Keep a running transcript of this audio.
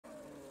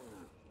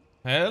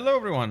Hello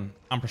everyone,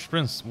 I'm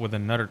PrussianPrince with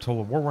another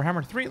Total War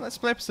Warhammer 3 Let's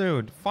Play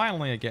episode,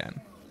 finally again.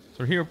 So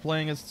we're here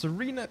playing as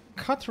Tzarina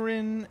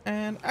Katarin,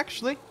 and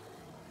actually,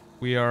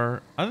 we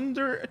are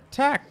under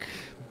attack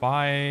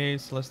by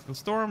Celestial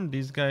Storm.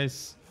 These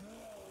guys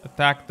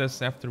attacked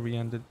us after we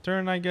ended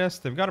turn, I guess.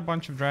 They've got a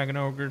bunch of Dragon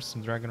Ogres,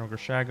 some Dragon Ogre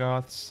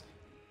Shaggoths,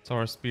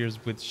 Saurus Spears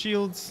with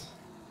shields.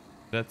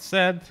 That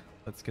said,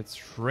 let's get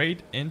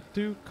straight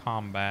into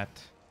combat.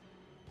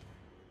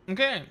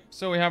 Okay,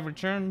 so we have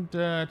returned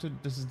to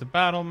this is the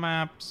battle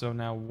map. So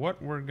now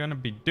what we're gonna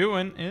be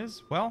doing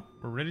is, well,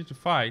 we're ready to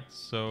fight.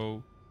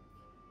 So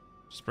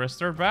just press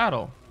start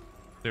battle.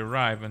 They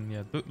arrive, and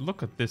yeah,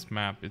 look at this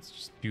map. It's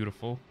just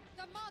beautiful.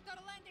 The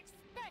motherland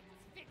expects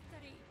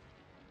victory.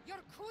 Your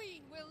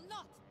queen will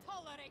not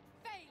tolerate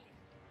failure.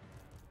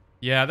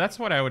 Yeah, that's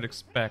what I would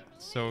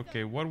expect. So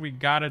okay, what we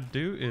gotta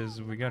do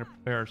is we gotta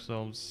prepare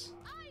ourselves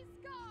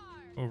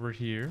over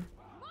here.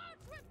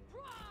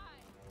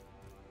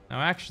 Now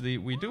actually,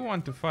 we do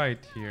want to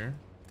fight here.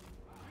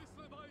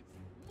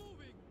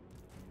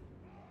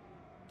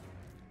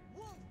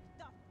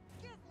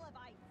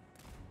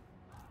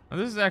 Now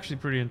this is actually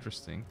pretty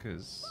interesting,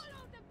 because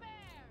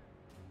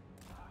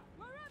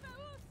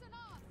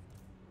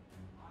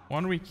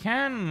one we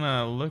can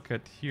look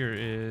at here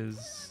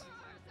is...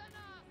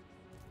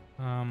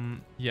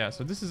 yeah,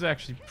 so this is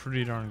actually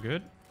pretty darn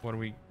good. What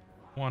we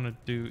want to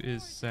do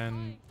is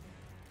send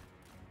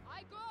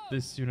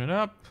this unit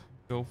up.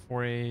 Go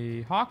for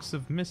a Hawks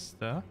of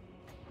Mista,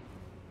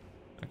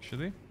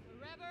 actually.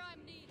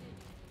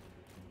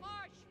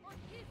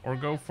 Or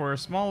go for a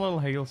small little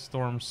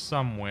hailstorm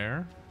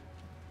somewhere.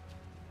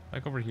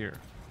 Like over here.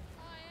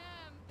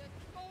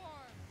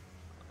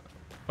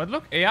 But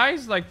look, AI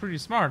is like pretty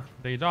smart.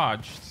 They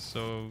dodged,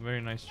 so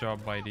very nice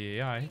job by the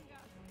AI.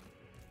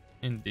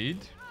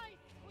 Indeed.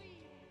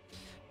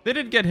 They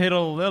did get hit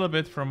a little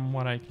bit from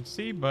what I can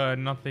see, but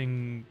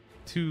nothing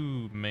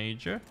too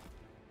major.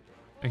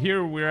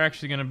 Here we're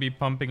actually going to be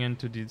pumping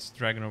into these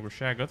Dragon Ogre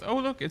Shaggoths. Oh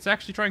look, it's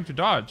actually trying to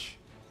dodge.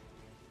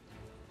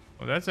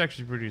 Well, that's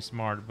actually pretty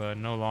smart, but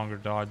no longer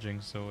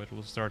dodging, so it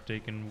will start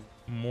taking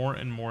more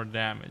and more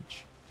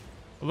damage.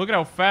 But look at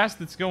how fast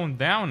it's going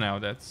down now.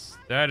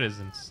 That is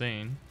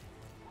insane.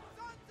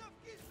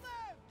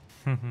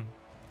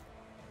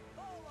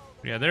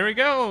 Yeah, there we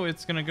go.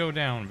 It's going to go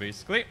down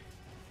basically.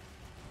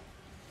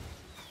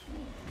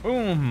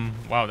 Boom.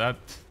 Wow, that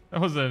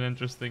was an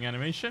interesting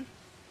animation.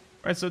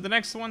 Right, so the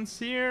next one's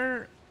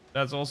here.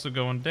 That's also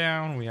going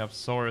down. We have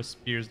Saurus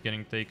Spears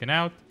getting taken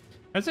out.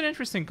 That's an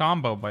interesting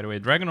combo, by the way.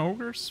 Dragon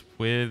Ogres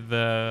with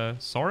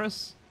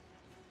Saurus.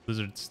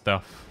 Lizard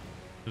stuff.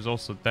 There's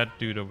also that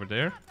dude over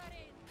there.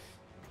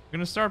 We're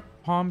gonna start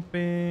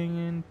pumping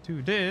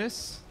into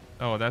this.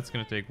 Oh, that's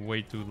gonna take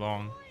way too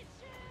long.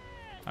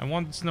 I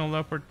want the Snow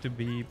Leopard to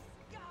be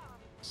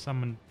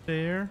summoned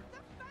there.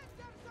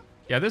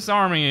 Yeah, this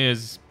army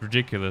is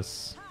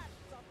ridiculous.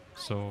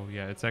 So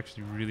yeah, it's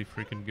actually really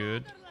freaking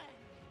good.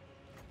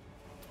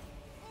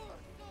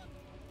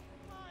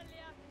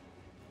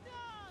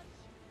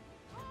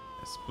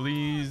 Yes,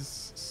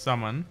 please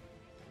summon.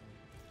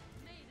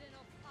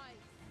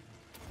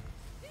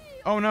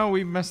 Oh no,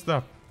 we messed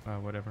up.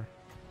 Whatever.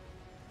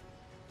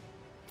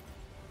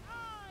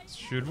 This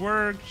should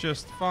work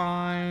just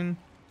fine.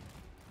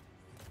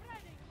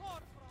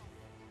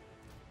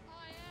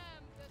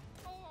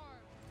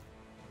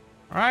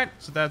 Alright,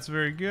 so that's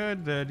very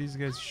good. These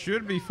guys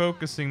should be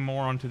focusing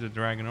more onto the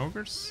Dragon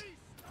Ogres.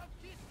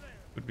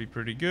 Would be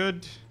pretty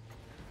good.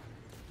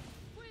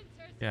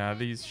 Yeah,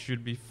 these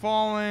should be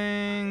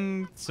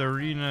falling.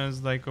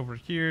 Tzarina's like over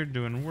here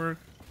doing work.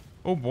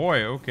 Oh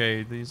boy,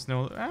 okay. The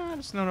Snow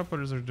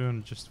Leopards are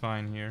doing just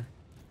fine here.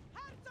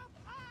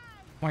 Oh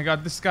my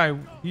god, this guy,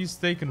 he's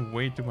taken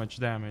way too much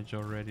damage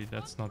already.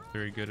 That's not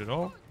very good at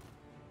all.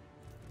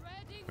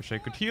 Wish I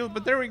could heal,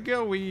 but there we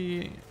go.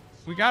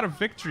 We got a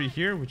victory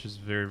here, which is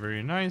very,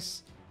 very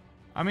nice.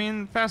 I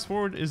mean, fast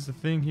forward is the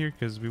thing here,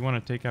 because we want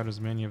to take out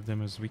as many of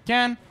them as we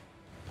can.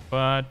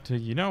 But,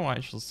 you know, I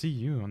shall see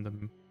you on the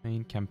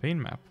main campaign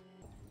map.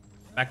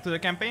 Back to the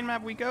campaign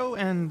map we go,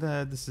 and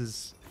this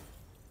is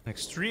an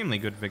extremely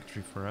good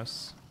victory for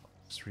us.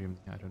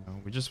 Extremely, I don't know.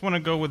 We just want to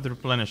go with the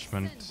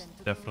replenishment,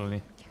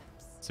 definitely.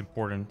 It's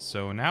important.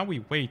 So now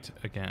we wait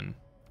again.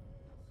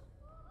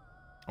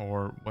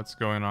 Or what's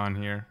going on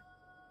here?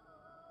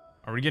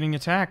 Are we getting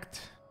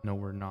attacked? No,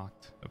 we're not.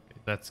 Okay,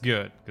 that's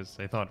good, because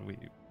I thought we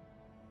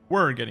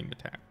were getting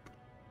attacked.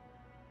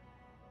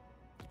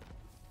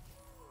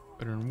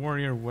 Veteran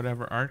Warrior,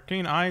 whatever.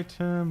 Arcane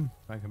item.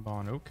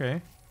 Vagabond,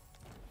 okay.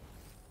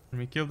 When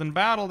we killed in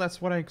battle,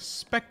 that's what I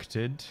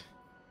expected.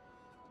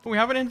 Oh, we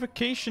have an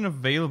invocation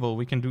available.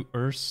 We can do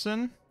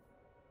Urson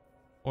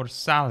or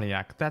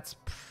Saliak. That's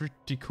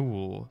pretty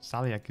cool.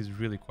 Saliak is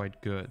really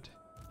quite good.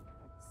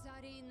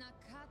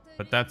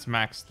 But that's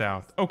maxed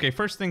out. Okay,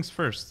 first things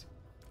first.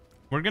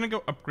 We're gonna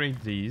go upgrade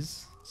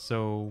these.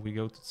 So we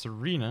go to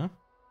Tzarina.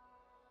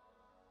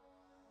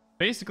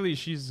 Basically,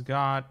 she's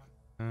got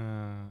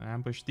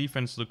ambush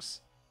defense looks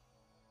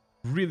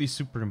really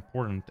super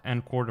important,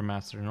 and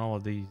quartermaster and all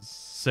of these.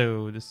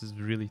 So this is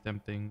really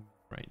tempting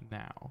right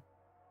now.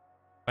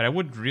 But I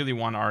would really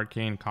want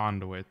arcane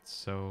conduit.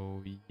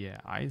 So yeah,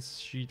 ice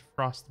sheet,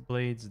 frost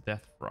blades,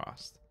 death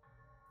frost.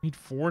 Need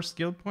 4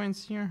 skill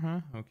points here,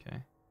 huh?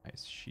 Okay,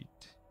 ice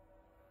sheet,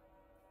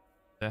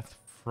 death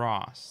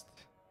frost.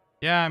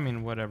 Yeah, I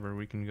mean whatever,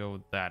 we can go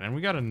with that. And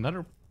we got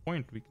another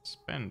point we could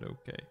spend.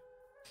 Okay.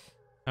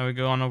 Now we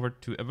go on over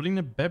to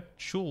Evelina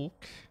Bebchulk.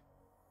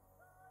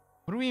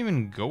 What do we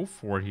even go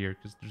for here?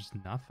 Because there's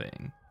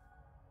nothing.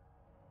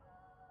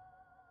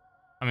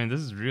 I mean, this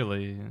is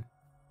really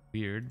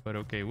weird, but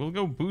okay. We'll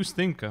go boost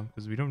income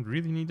because we don't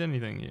really need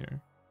anything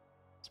here.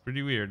 It's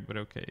pretty weird, but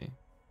okay.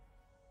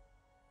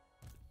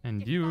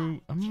 And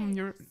you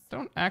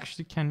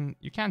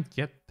can't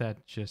get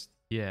that just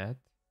yet.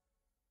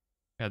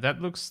 Yeah,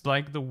 that looks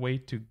like the way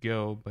to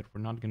go, but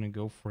we're not gonna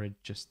go for it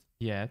just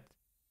yet.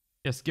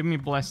 Yes, give me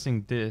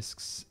blessing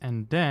discs,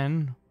 and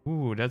then,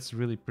 ooh, that's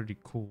really pretty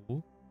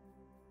cool.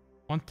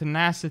 On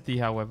tenacity,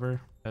 however,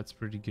 that's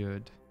pretty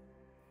good.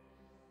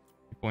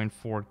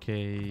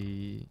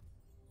 3.4k.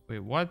 Wait,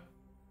 what?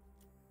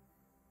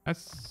 That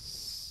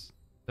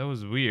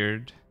was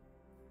weird.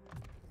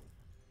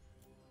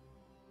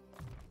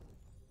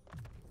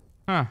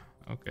 Huh,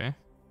 okay.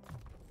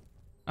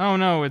 Oh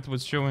no, it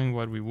was showing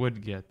what we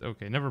would get.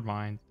 Okay, never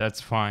mind.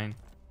 That's fine.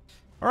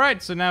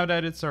 Alright, so now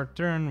that it's our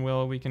turn,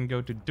 well, we can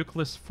go to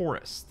Dukeless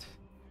Forest.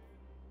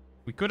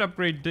 We could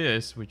upgrade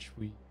this, which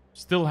we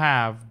still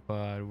have,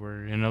 but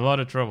we're in a lot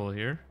of trouble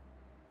here.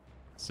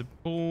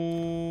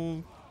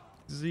 Sepul,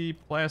 Z,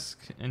 Plesk,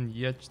 and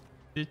Yetched.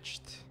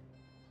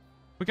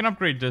 We can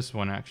upgrade this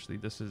one, actually.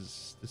 This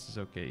is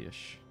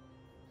okay-ish.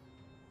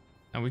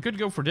 And we could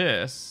go for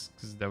this,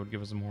 because that would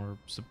give us more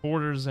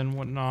supporters and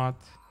whatnot.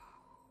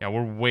 Yeah,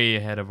 we're way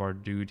ahead of our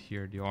dude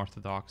here, the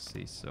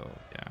Orthodoxy, so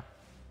yeah.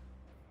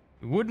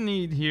 What we would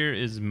need here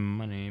is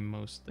money,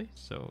 mostly.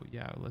 So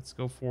yeah, let's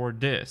go for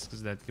this,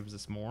 because that gives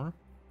us more.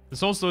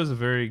 This also is a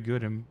very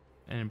good and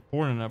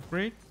important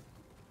upgrade.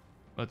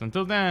 But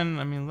until then,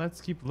 I mean, let's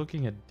keep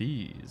looking at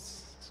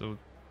these. So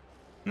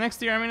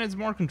next year, I mean, it's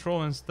more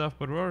control and stuff,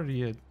 but we're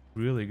already at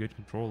really good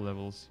control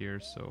levels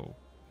here, so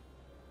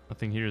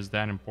nothing here is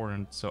that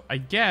important. So I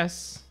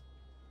guess,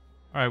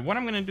 all right, what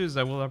I'm gonna do is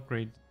I will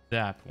upgrade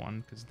that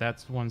one, because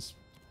that one's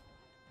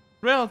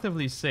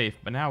relatively safe.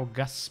 But now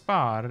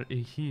Gaspar,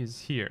 he is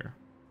here.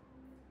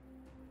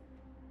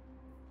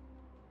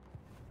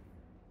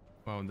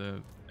 Wow,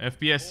 the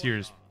FPS here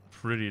is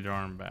pretty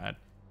darn bad.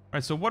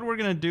 Alright, so what we're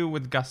gonna do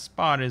with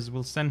Gaspar is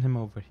we'll send him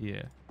over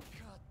here.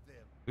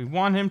 We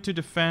want him to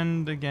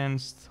defend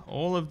against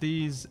all of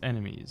these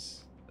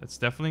enemies. That's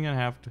definitely gonna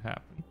have to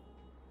happen.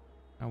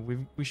 Now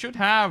we should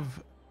have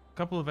a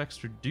couple of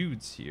extra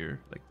dudes here,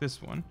 like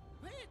this one.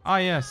 Ah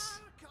yes,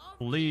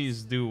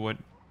 please do what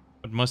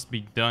must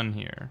be done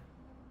here.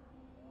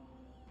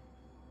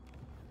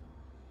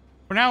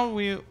 For now,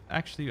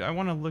 I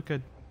want to look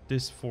at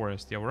this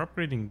forest. Yeah, we're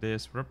upgrading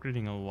this. We're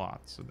upgrading a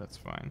lot, so that's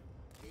fine.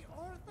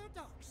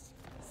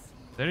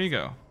 There you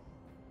go.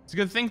 It's a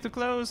good thing to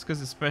close,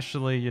 because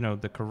especially, you know,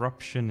 the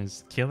corruption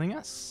is killing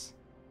us.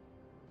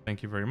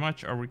 Thank you very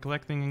much. Are we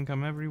collecting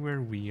income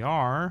everywhere? We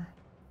are.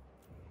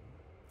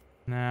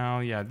 Now,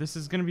 yeah, this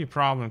is going to be a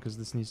problem, because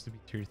this needs to be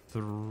tier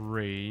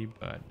 3,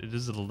 but it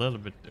is a little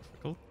bit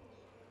difficult.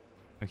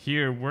 Now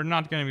here, we're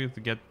not going to be able to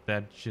get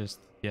that just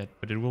yet,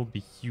 but it will be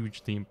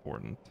hugely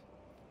important.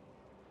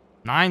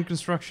 9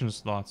 construction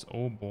slots.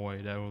 Oh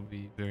boy, that will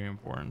be very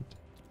important.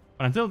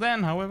 But until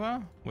then,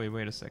 however...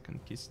 Wait a second.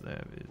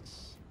 Kislev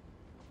is...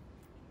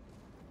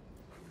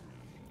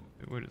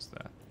 Wait, what is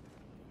that?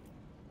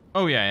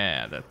 Oh,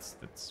 yeah, that's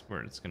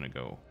where it's gonna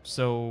go.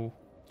 So...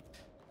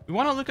 We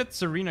want to look at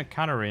Tzarina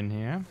Katarin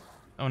here.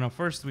 Oh no,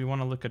 first we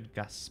want to look at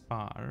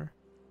Gaspar.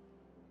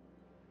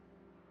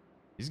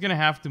 He's gonna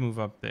have to move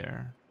up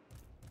there.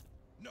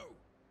 No.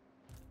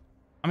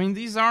 I mean,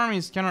 these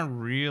armies cannot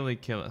really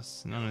kill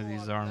us. None of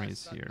these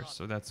armies here,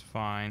 so that's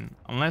fine.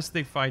 Unless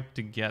they fight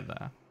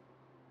together.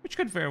 Which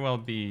could very well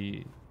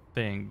be a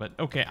thing, but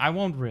okay, I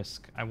won't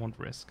risk.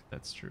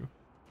 That's true.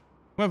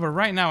 However,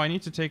 right now I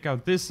need to take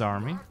out this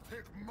army.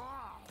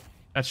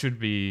 That should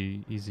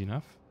be easy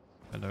enough.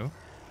 Hello.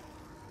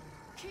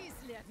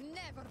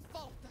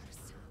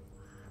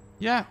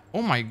 Yeah,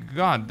 oh my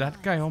god,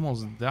 that guy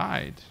almost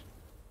died.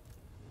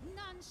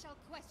 None shall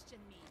question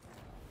me.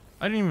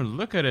 I didn't even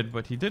look at it,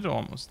 but he did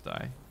almost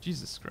die.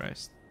 Jesus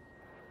Christ.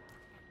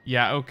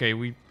 Yeah,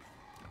 okay,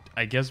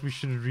 I guess we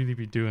shouldn't really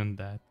be doing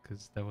that,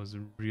 because that was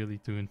really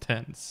too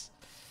intense.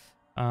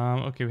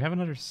 Okay, we have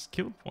another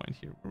skill point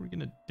here. What are we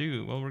gonna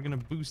do? Well, we're gonna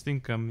boost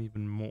income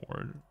even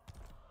more.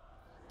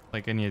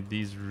 Like any of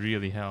these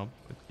really help,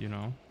 but you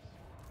know.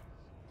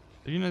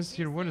 Yuna's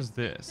here, what is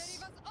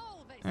this?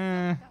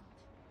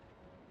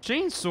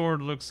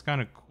 Chainsword looks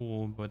kind of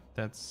cool, but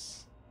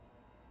that's...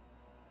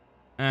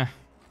 And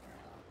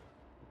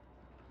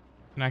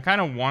I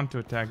kind of want to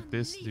attack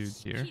this dude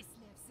here.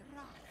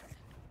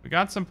 We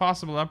got some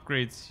possible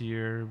upgrades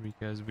here,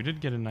 because we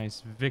did get a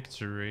nice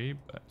victory,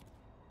 but...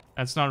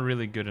 That's not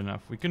really good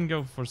enough. We can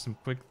go for some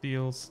quick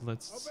deals.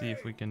 Let's see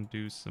if we can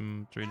do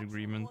some trade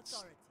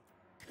agreements.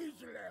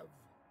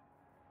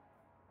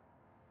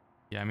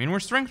 Yeah, I mean, we're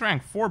strength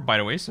rank 4, by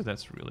the way, so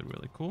that's really,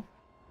 really cool.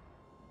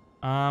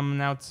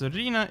 Now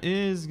Tzarina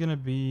is gonna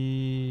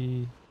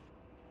be...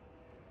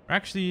 We're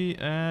actually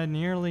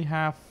nearly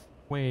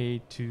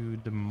halfway to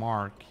the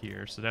mark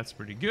here, so that's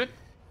pretty good.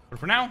 But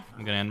for now,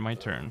 I'm gonna end my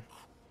turn.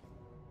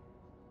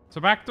 So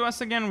back to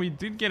us again. We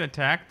did get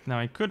attacked. Now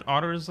I could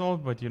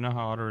auto-resolve, but you know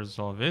how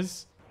auto-resolve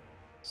is.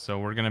 So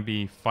we're gonna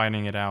be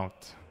fighting it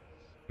out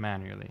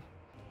manually.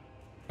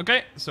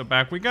 Okay, so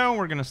back we go.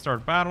 We're gonna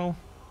start battle.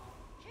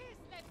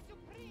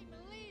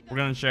 We're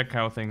gonna check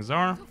how things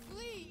are. To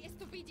flee is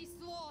to be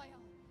disloyal,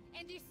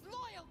 and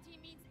disloyalty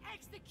means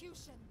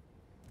execution.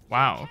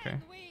 Wow, You okay.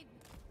 can win.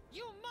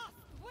 You must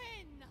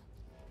win.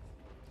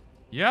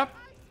 Yep,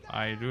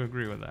 I do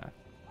agree with that.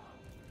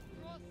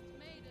 Frost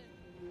maiden.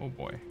 Oh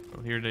boy,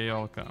 well here they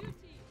all come.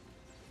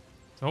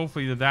 So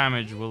hopefully the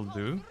damage will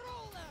do.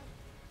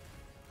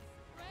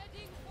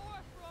 Spreading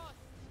hoarfrost.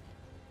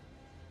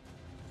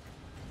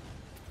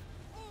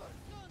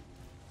 Ursun,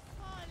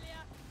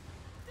 Talia,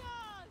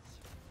 Daj,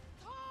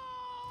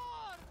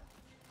 Tor.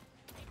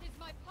 It is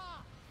my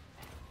path.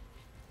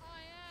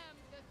 I am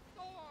the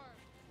storm.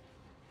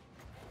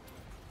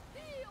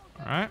 Feel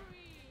the All right. breeze.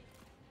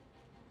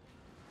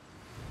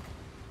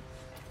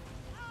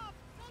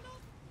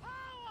 Absolute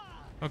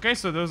power. Okay,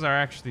 so those are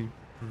actually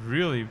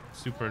really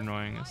super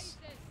annoying us.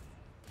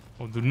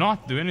 Oh, do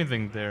not do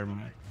anything there.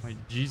 My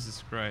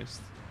Jesus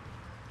Christ.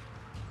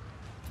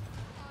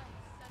 Ice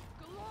and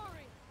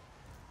glory.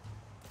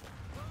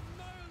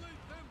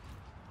 Annihilate them.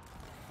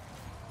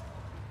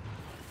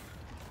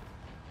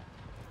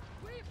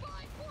 We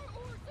fight for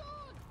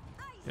Ursun.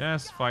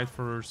 Yes, fight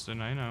for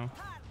Ursun, I know.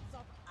 Hearts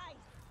of ice.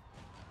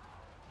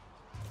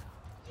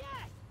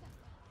 Yes.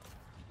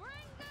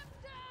 Bring them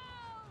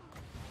down.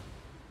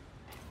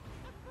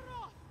 The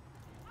frost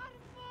are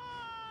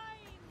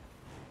mine.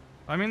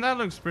 I mean, that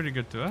looks pretty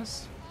good to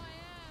us. I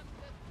am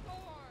the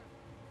storm.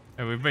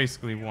 Yeah, we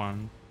basically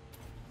won.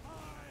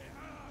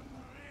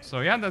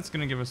 So yeah, that's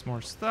gonna give us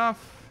more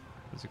stuff,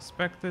 as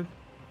expected.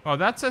 Oh,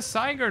 that's a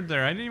Saigar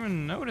there. I didn't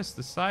even notice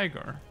the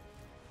Saigar.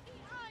 The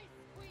ice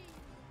queen.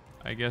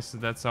 I guess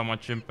that's how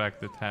much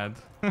impact it had.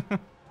 I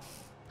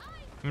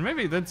mean,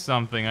 maybe it did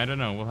something. I don't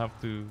know. We'll have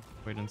to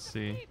wait and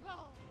see.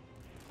 People.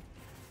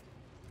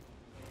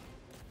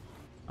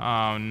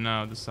 Oh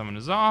no, the summon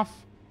is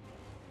off.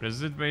 What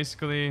is it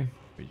basically?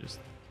 We just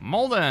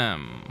maul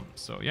them.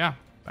 So yeah,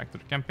 back to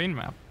the campaign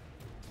map.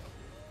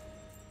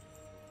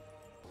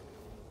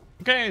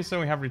 Okay, so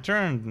we have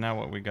returned. Now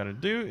what we gotta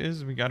do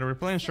is we gotta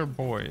replenish our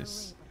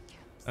boys.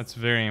 That's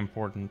very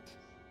important.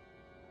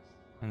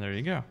 And there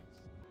you go.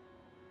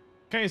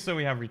 Okay, so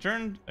we have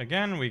returned.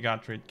 Again, we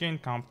got Trade Gain,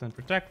 Competent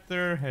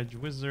Protector, Hedge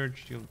Wizard,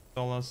 Shield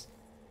Tholas,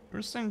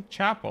 Ursun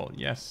Chapel.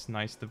 Yes,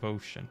 nice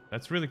devotion.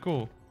 That's really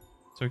cool.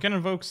 So we can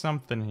invoke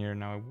something here.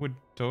 Now, I would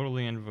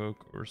totally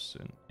invoke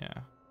Ursun.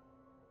 Yeah.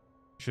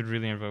 Should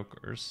really invoke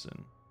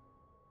Ursun.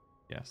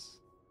 Yes.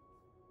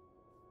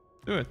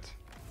 Do it.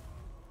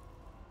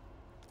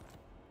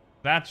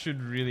 That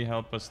should really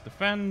help us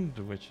defend,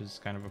 which is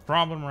kind of a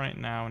problem right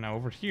now. Now,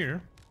 over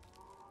here,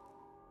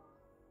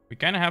 we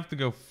kind of have to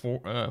go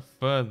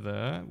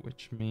further,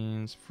 which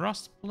means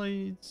Frost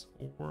Blades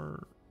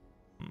or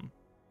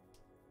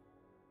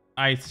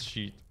Ice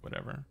Sheet,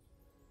 whatever.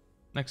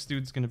 Next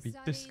dude's gonna be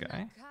this guy.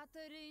 Tzarina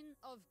Katarin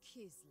of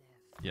Kislev.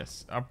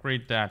 Yes,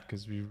 upgrade that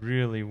because we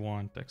really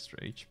want extra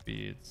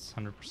HP. It's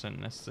 100%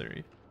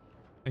 necessary.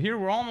 Here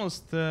we're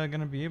almost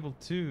gonna be able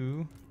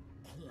to...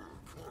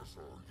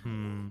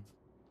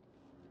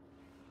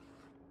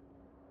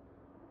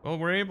 Well,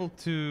 we're able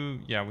to...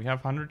 Yeah, we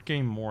have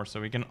 100k more,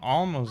 so we can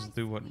almost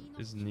do what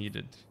is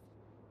needed.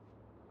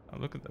 Oh,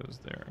 look at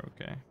those there.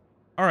 Okay.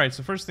 Alright,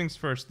 so first things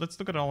first. Let's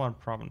look at all our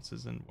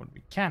provinces and what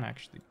we can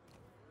actually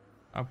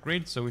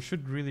upgrade. So we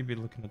should really be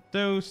looking at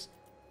those.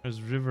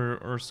 There's River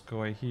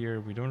Urskoy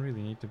here. We don't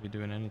really need to be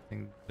doing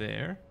anything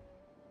there.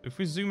 If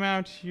we zoom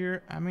out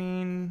here, I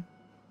mean...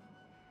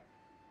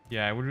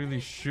 Yeah, we really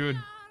should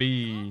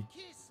be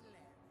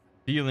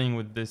dealing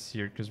with this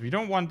here, because we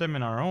don't want them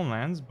in our own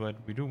lands, but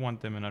we do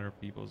want them in other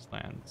people's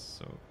lands.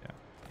 So yeah,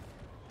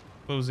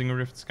 closing a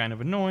rift's kind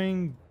of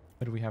annoying,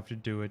 but we have to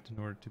do it in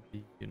order to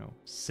be, you know,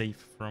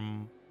 safe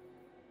from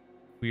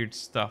weird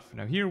stuff.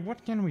 Now here,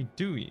 what can we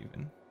do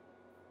even?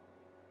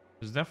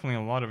 There's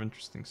definitely a lot of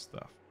interesting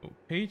stuff. Oh,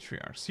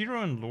 Patriarch,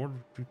 Zero and Lord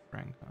Recruit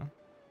rank, huh?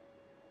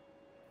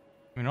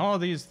 I mean, all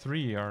of these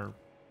three are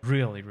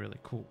really, really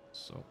cool.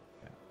 So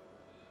yeah,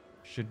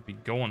 should be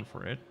going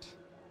for it.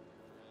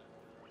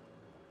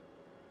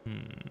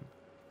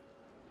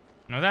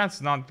 Now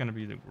that's not going to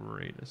be the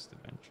greatest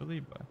eventually,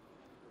 but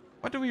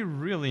what do we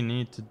really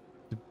need to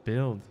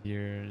build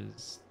here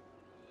is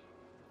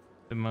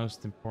the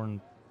most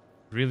important,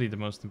 really the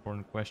most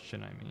important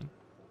question, I mean.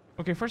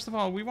 Okay, first of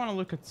all, we want to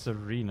look at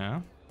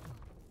Tzarina.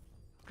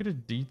 Look at the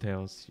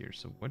details here.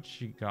 So what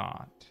she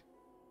got?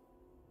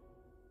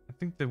 I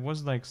think there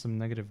was like some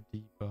negative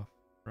debuff,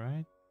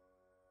 right?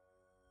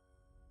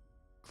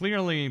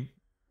 clearly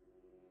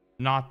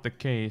not the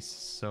case.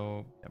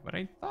 So, yeah, but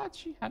I thought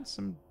she had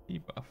some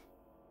debuff.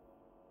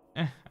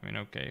 I mean,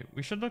 okay.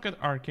 We should look at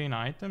arcane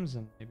items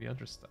and maybe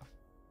other stuff.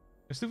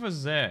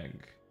 Gastuva's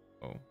egg.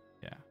 Oh,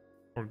 yeah.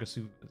 Or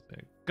Gastuva's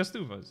egg.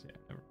 Gastuva's, yeah.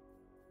 Never.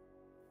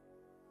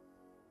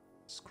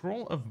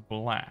 Scroll of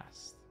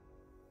Blast.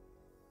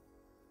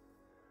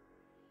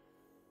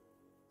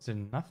 Is there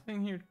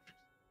nothing here?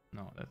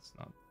 No, that's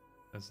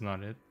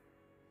not it.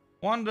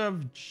 Wand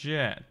of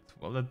Jet.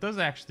 Well, that does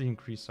actually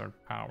increase our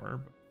power.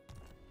 But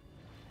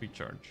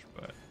recharge,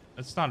 but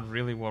that's not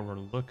really what we're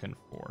looking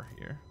for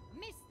here.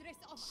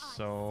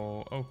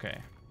 So, okay.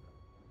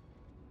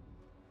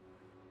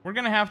 We're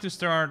gonna have to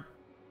start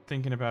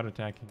thinking about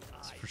attacking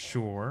this for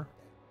sure.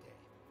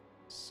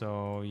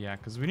 So, yeah,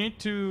 because we need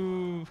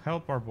to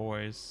help our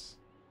boys.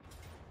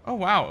 Oh,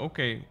 wow.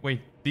 Okay,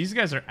 wait. These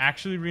guys are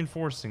actually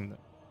reinforcing them.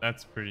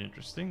 That's pretty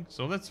interesting.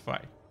 So, let's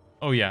fight.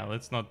 Oh, yeah.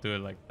 Let's not do it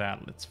like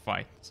that. Let's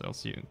fight. So, I'll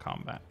see you in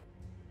combat.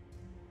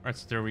 All right,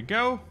 so there we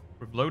go.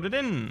 We're loaded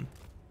in.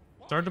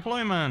 Start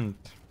deployment.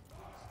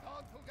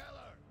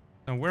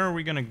 Now, where are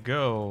we going to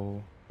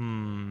go?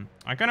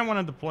 I kind of want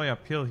to deploy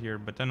uphill here,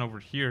 but then over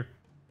here,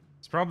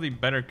 it's probably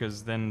better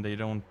because then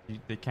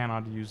they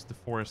cannot use the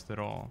forest at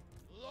all.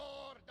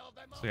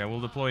 So yeah,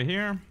 we'll deploy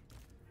here.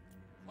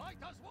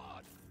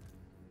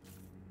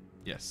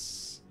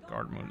 Yes,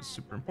 guard mode is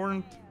super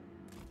important.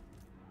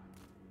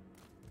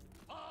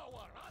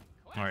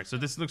 Alright, so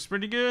this looks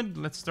pretty good.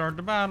 Let's start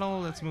the battle.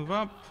 Let's move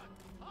up.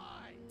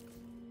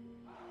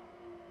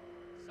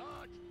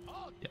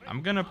 Yeah,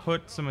 I'm gonna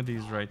put some of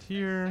these right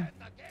here.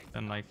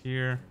 Then like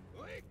here.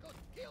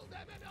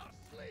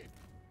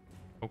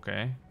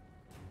 Okay.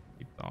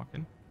 Keep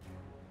talking.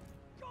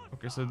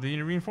 Okay, so the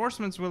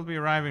reinforcements will be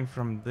arriving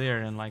from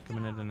there in like a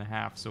minute and a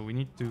half. So we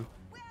need to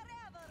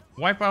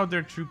wipe out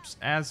their troops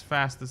as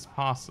fast as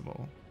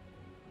possible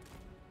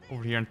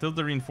over here until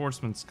the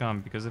reinforcements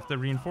come. Because if the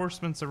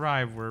reinforcements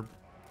arrive, we're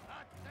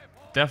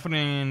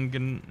definitely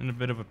in a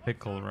bit of a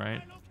pickle,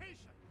 right?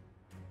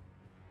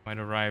 Might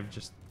arrive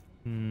just...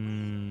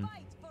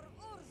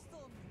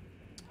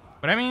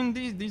 But I mean,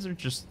 these are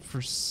just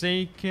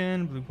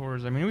Forsaken Blue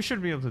Horrors. I mean, we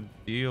should be able to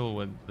deal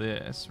with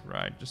this,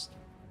 right? Just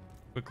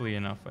quickly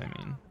enough, I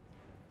mean.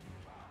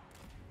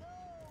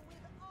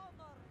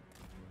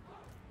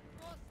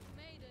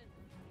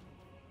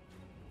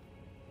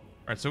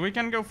 Alright, so we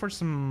can go for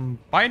some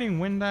Biting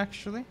Wind,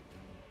 actually.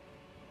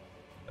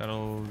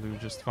 That'll do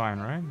just fine,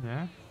 right?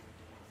 Yeah.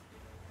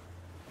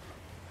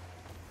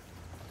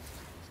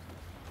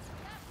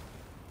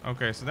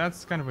 Okay, so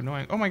that's kind of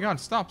annoying. Oh my god,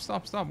 stop,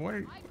 stop, stop. What are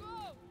you...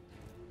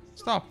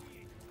 Stop.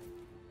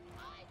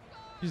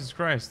 Jesus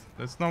Christ,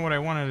 that's not what I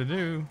wanted to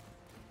do.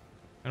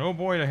 And oh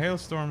boy, the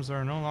hailstorms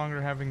are no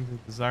longer having the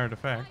desired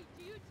effect.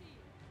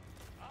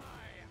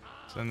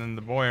 So, and then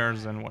the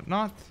boyars and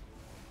whatnot.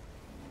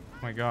 Oh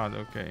my god,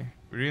 okay.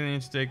 We really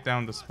need to take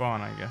down the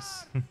spawn, I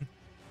guess.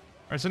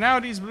 Alright, so now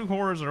these blue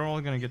horrors are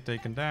all gonna get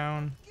taken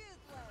down.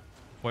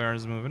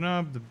 Boyars moving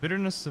up. The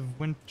bitterness of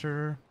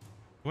winter.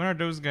 When are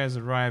those guys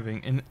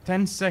arriving? In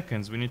 10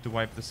 seconds, we need to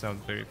wipe this out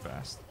very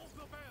fast.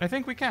 I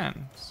think we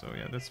can. So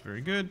yeah, that's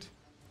very good.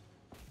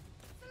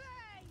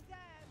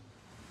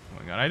 Oh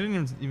my god, I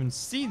didn't even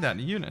see that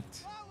unit.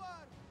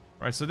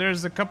 Right, so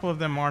there's a couple of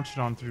them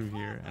marching on through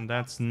here, and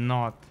that's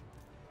not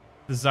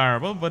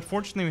desirable. But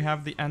fortunately, we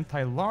have the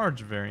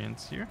anti-large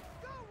variants here,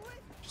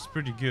 which is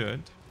pretty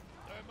good.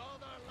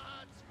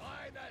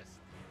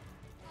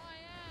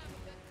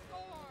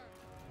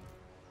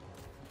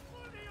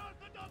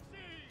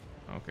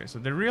 Okay, so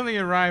they're really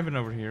arriving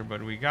over here,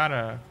 but we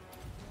gotta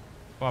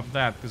pop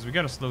that because we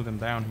gotta slow them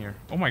down here.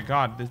 Oh my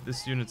god,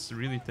 this unit's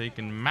really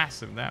taking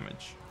massive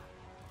damage.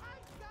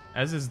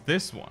 As is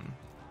this one.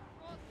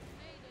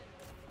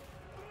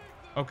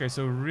 Okay,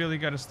 so we really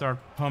gotta start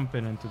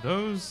pumping into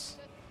those.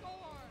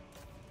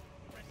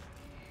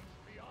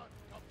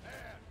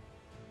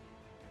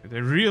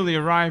 They're really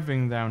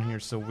arriving down here,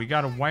 so we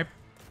gotta wipe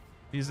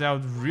these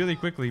out really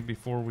quickly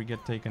before we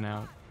get taken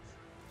out.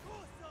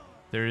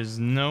 There is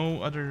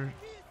no other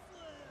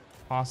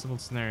possible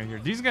scenario here.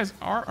 These guys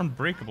are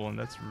unbreakable, and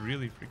that's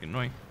really freaking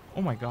annoying.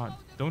 Oh my god,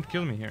 don't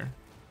kill me here.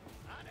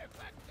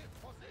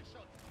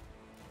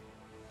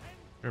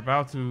 They're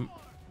about to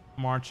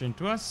march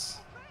into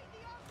us.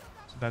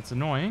 So that's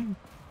annoying.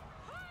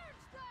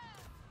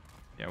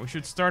 Yeah, we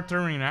should start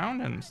turning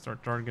around and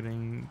start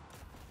targeting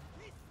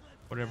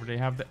whatever they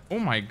have. Oh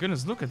my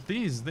goodness, look at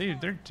these.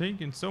 They're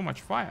taking so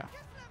much fire.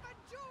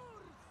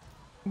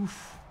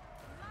 Oof.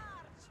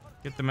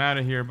 Get them out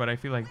of here, but I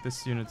feel like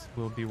this unit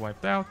will be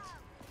wiped out.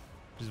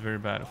 Which is very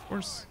bad, of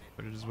course,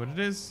 but it is what it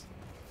is.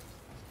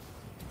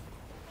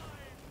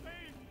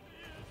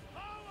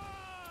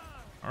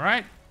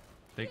 Alright.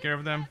 Take care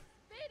of them.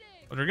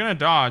 But they're gonna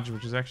dodge,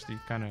 which is actually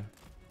kind of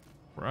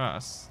for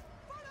us.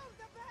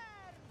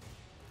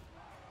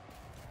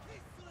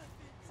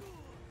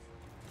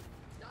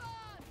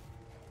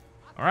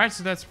 Alright,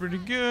 so that's pretty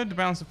good. The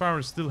balance of power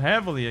is still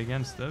heavily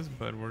against us,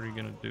 but what are you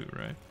gonna do,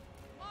 right?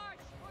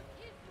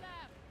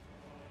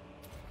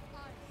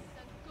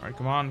 Alright, Alright,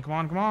 come on, come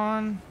on, come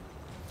on.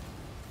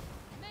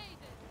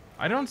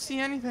 I don't see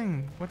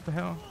anything. What the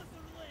hell?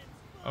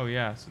 Oh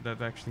yeah, so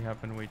that actually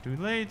happened way too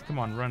late. Come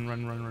on, run,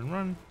 run, run, run,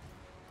 run.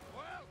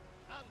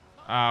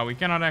 We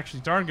cannot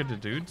actually target the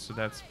dude, so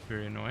that's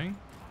very annoying.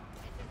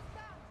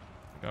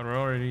 God, we're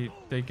already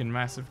taking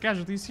massive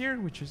casualties here,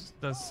 which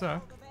does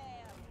suck.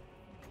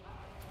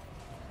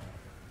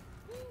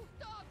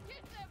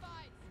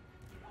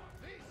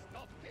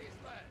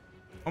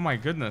 Oh my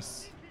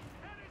goodness.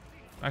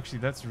 Actually,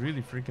 that's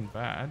really freaking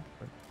bad.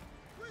 But...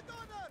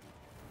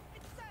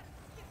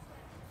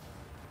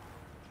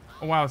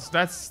 oh wow, so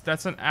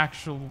that's an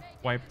actual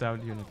wiped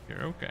out unit here.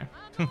 Okay.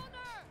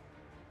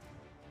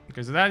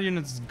 Okay, so that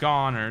unit's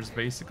goners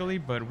basically,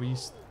 but we...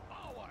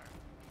 oh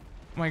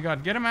my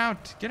god, get him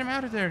out! Get him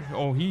out of there!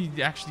 Oh, he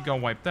actually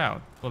got wiped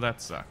out. Well,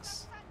 that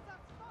sucks.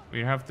 We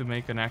have to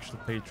make an actual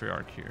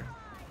patriarch here.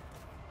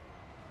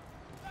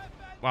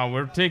 Wow,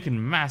 we're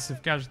taking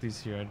massive casualties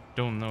here. I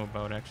don't know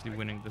about actually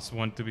winning this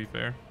one, to be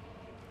fair.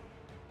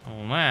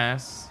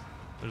 Unless...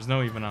 there's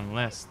no even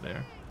unless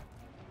there.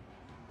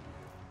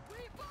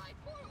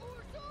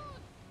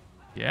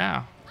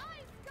 Yeah.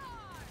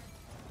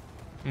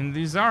 And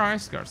these are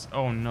ice scars.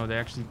 Oh no, they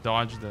actually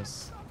dodged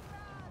us.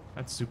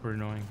 That's super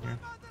annoying here.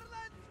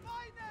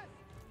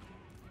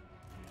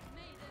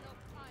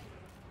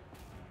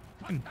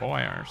 And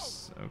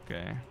boyars.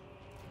 Okay.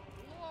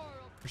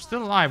 We're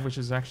still alive, which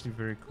is actually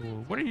very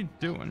cool. What are you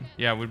doing?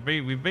 Yeah,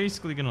 we're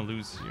basically gonna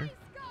lose here.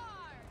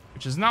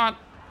 Which is not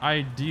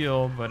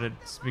ideal, but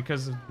it's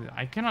because of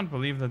I cannot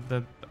believe that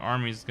the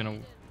army is gonna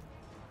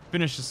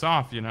finish us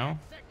off, you know?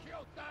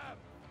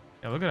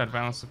 Yeah, look at that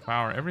balance of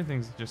power.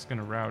 Everything's just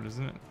gonna rout,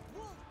 isn't it?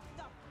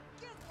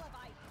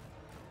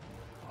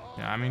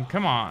 Yeah, I mean,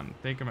 come on.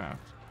 Take him out.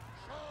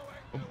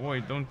 Oh boy,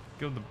 don't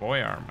kill the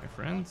boyar, my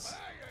friends.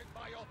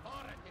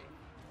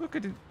 Look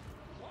at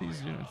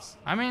these units.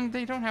 I mean,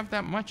 they don't have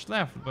that much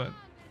left, but...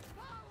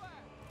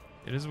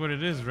 it is what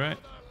it is, right?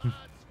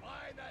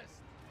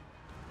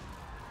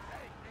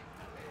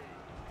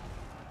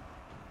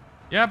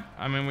 Yep,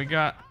 I mean, we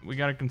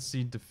gotta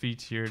concede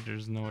defeat here.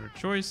 There's no other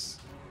choice.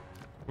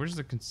 Where's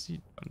the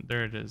concede button?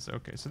 There it is.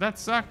 Okay, so that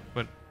sucked,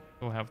 but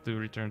we'll have to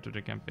return to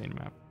the campaign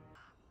map.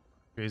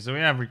 Okay, so we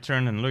have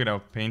returned, and look at how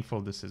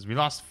painful this is. We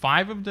lost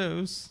 5 of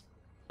those.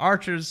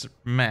 Archers,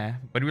 meh,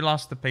 but we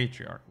lost the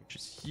Patriarch, which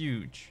is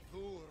huge.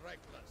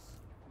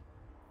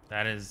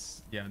 That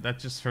is, yeah, that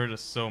just hurt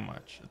us so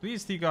much. At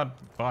least he got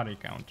body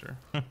counter.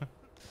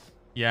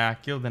 Yeah,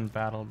 killed in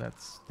battle,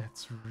 that's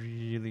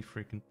really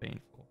freaking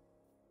painful.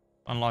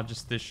 On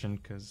Logistician,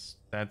 because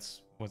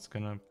that's what's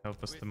gonna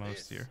help us the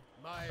most here.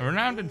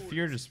 Renowned and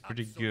Feared is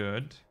pretty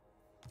good.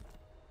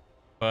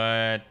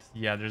 But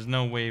yeah, there's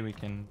no way we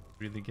can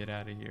really get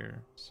out of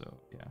here. So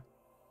yeah.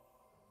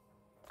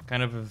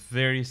 Kind of a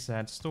very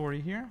sad story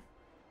here.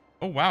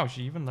 Oh wow,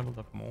 she even leveled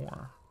up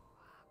more.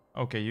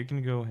 Okay, you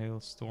can go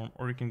Hailstorm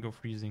or you can go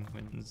Freezing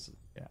Winds.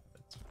 Yeah,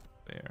 that's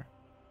fair.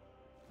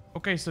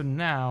 Okay, so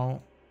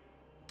now,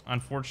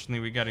 unfortunately,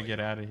 we gotta get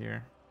out of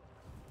here.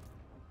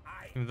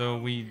 Even though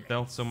we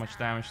dealt so much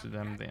damage to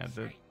them, they had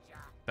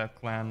that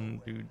clan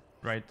dude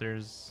right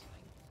there's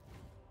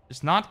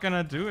just not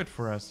gonna do it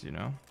for us, you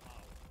know.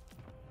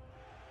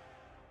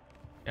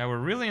 Yeah, we're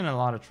really in a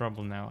lot of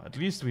trouble now. At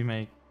least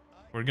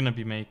we're gonna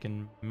be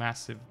making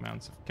massive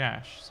amounts of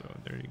cash, so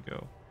there you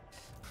go.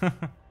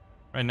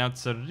 Right now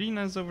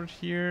Tzarina's over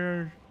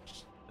here.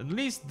 At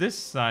least this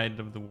side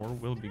of the war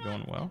will be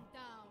going well.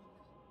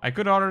 I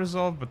could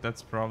auto-resolve, but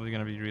that's probably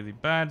gonna be really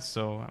bad,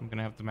 so I'm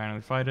gonna have to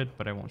manually fight it,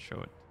 but I won't show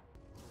it.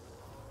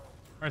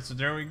 Alright, so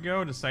there we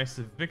go.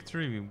 Decisive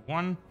victory. We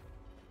won.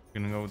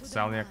 We're gonna go with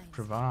Saliak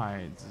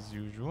Provides, as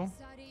usual.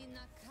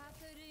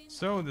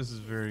 So, this is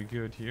very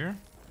good here.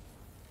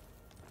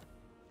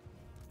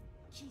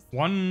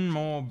 One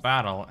more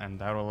battle, and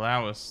that will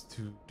allow us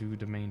to do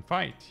the main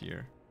fight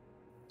here.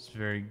 It's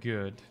very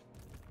good.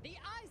 The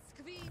Ice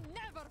Queen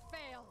never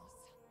fails.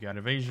 We got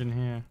evasion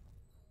here.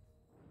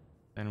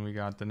 Then we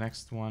got the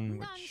next one,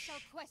 which... None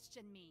shall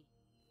question me.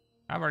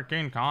 Have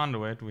Arcane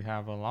Conduit. We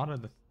have a lot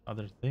of the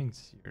other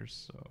things here,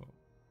 so... what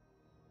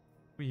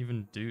do we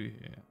even do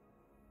here?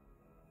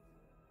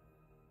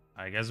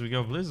 I guess we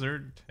go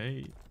Blizzard.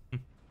 Hey.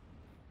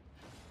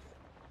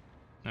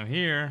 Now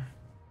here...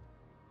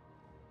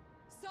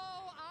 So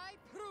I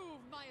prove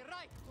my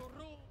right to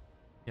rule.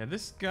 yeah,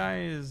 this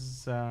guy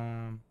is...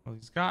 well,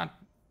 he's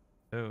got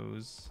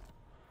those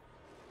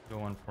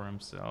going for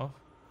himself.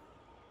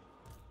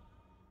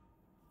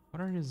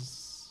 What are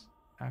his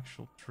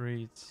actual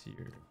traits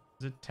here?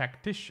 Is it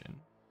Tactician?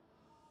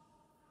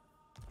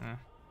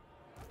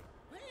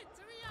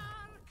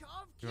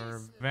 You're a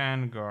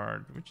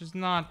Vanguard, which is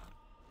not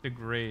the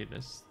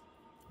greatest,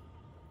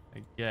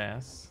 I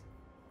guess.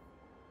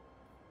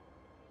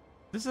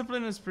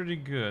 Discipline is pretty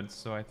good,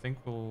 so I think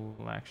we'll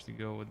actually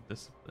go with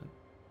Discipline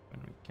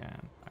when we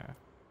can.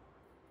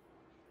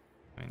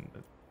 I mean,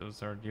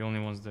 those are the only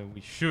ones that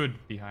we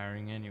should be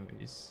hiring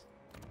anyways.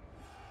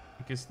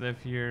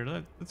 Kislev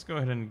here. Let's go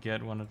ahead and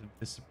get one of the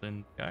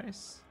Disciplined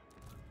guys.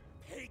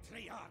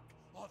 Patriarch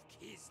of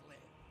Kislev.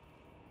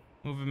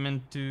 Move him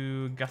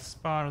into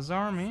Gaspar's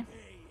army.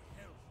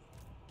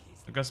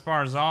 So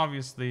Gaspar is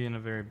obviously in a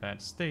very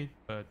bad state,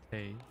 but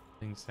hey,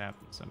 things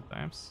happen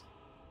sometimes.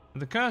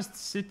 The cursed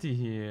city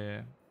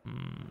here.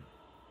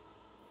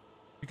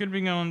 We could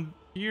be going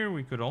here.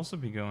 We could also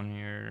be going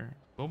here.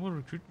 Global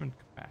recruitment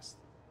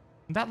capacity.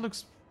 And that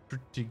looks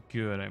pretty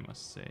good, I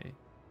must say.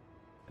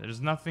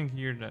 There's nothing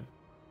here that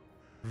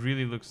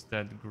really looks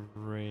that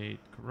great.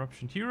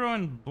 Corruption. Hero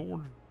and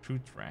Lord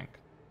Recruit rank.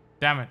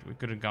 Damn it, we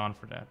could have gone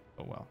for that.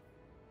 Oh well.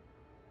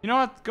 You know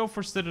what? Go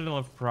for Citadel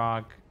of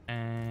Prague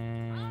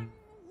and...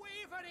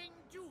 Unwavering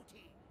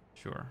duty.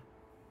 Sure.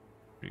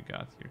 What do you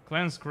got here?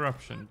 Cleanse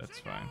corruption. That's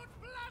fine.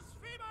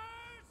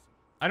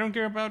 I don't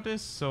care about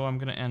this, so I'm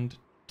gonna end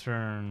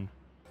turn.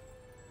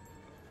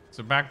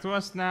 So back to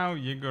us now.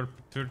 Yegor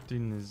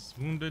Peturtin is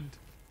wounded.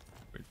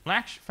 Wait,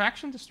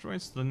 faction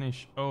destroys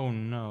Slanish. Oh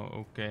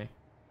no, okay.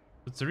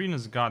 So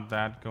Tzarina's got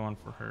that going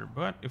for her.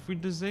 But if we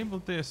disable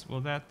this,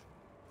 will that...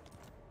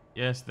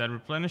 Yes, that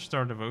replenished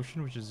our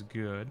devotion, which is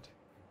good.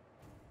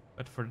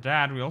 But for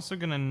that, we're also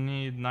gonna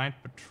need Night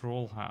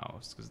Patrol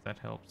House, because that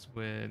helps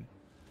with...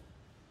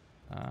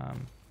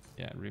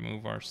 yeah,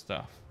 remove our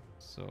stuff.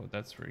 So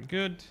that's very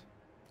good.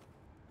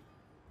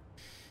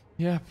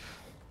 Yep.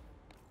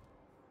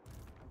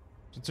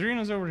 So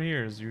Tzarina's over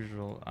here as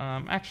usual.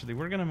 Actually,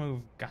 we're gonna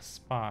move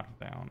Gaspar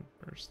down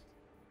first.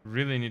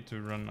 Really need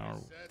to run our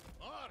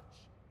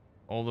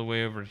all the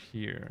way over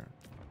here,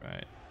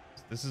 right?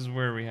 This is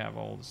where we have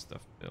all the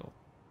stuff built.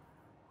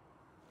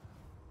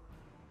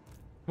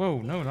 Whoa,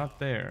 no, not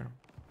there.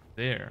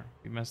 There,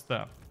 we messed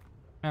up.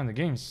 Man, the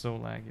game's so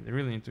laggy. They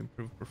really need to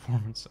improve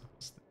performance of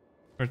this thing.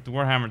 But the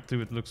Warhammer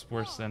 2, it looks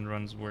worse and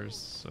runs worse,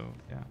 so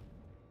yeah.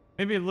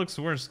 Maybe it looks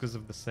worse because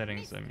of the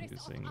settings I'm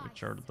using,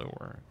 which are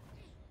lower.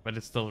 But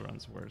it still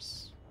runs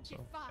worse.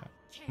 So,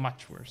 yeah.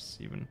 Much worse,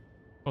 even.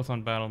 Both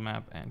on battle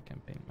map and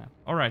campaign map.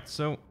 Alright,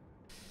 so...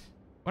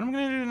 What I'm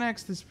gonna do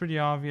next is pretty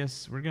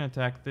obvious. We're gonna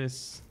attack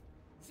this.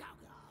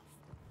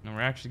 And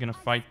we're actually gonna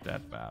fight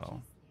that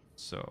battle.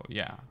 So,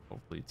 yeah.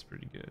 Hopefully it's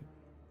pretty good.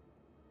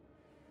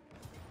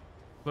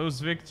 Close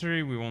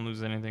victory. We won't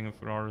lose anything if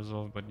we are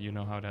resolved, but you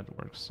know how that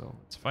works. So,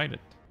 let's fight it.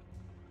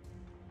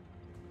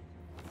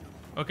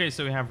 Okay,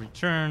 so we have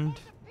returned.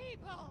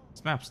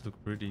 These maps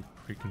look pretty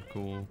freaking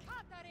cool.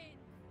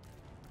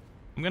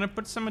 I'm gonna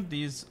put some of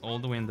these all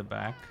the way in the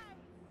back.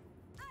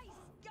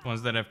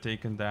 Ones that have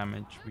taken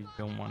damage, we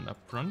don't want up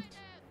front.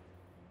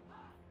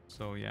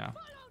 So yeah.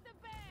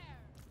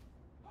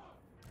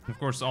 Of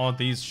course, all of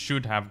these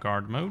should have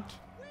guard mode.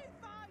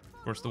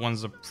 Of course, the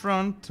ones up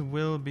front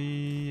will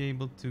be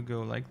able to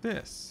go like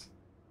this.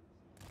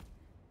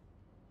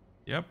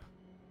 Yep.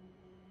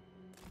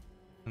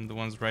 And the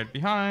ones right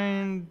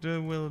behind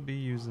will be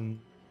using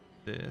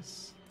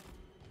this.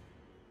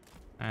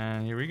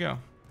 And here we go.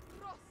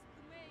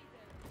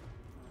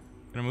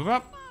 Gonna move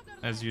up,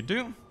 as you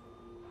do.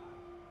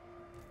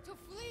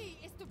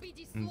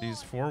 And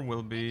these four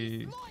will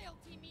be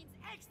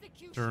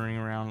turning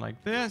around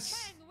like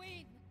this.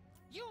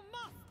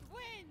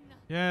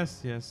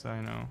 Yes, yes,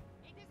 I know.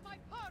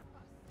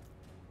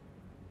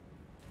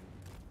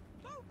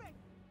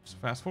 Just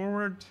fast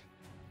forward.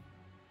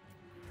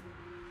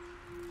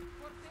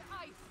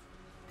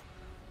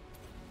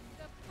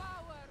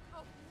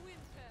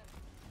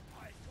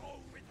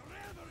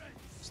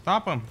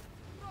 Stop him.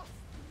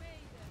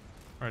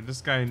 Alright,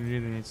 this guy really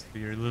needs to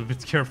be a little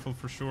bit careful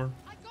for sure.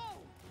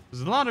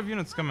 There's a lot of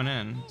units coming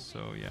in,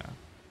 so yeah.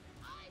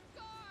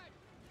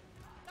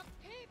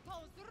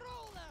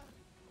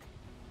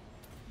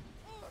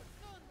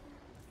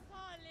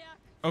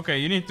 Okay,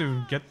 you need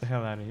to get the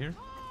hell out of here.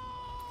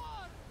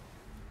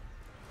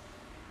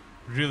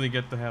 Really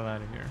get the hell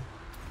out of here.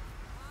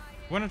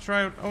 Wanna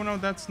try out? Oh no,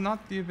 that's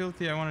not the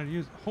ability I wanted to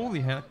use.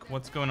 Holy heck,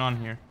 what's going on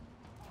here?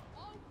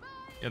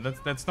 Yeah,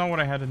 that's not what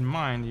I had in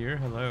mind here.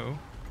 Hello.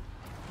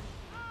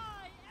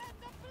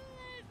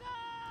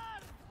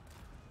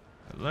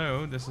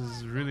 Hello, this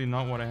is really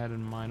not what I had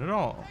in mind at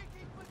all.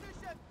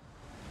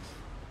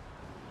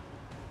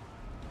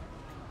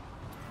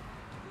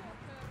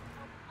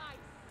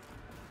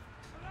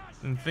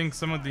 Didn't think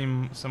some of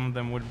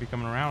them would be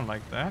coming around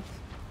like that.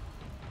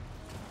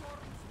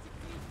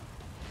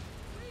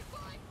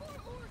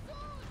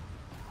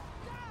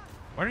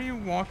 Why are you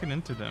walking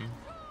into them?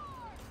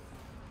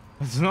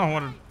 That's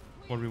not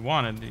what we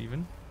wanted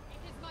even.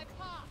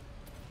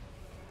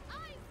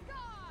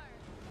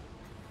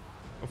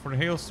 Go for the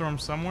hailstorm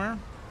somewhere.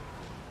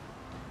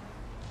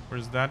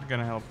 Where's that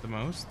gonna help the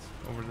most?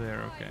 Over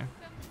there, okay.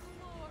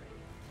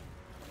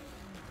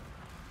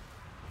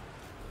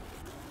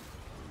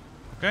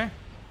 Okay.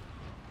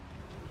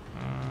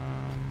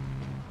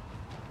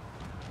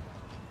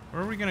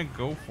 Where are we gonna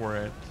go for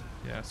it?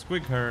 Yeah,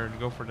 Squig Herd,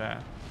 go for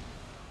that.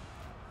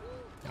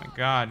 Oh my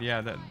god,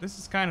 yeah, this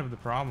is kind of the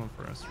problem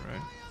for us,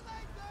 right?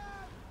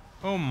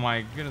 Oh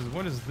my goodness,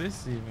 what is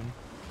this even?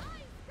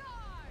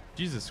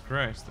 Jesus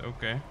Christ,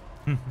 okay.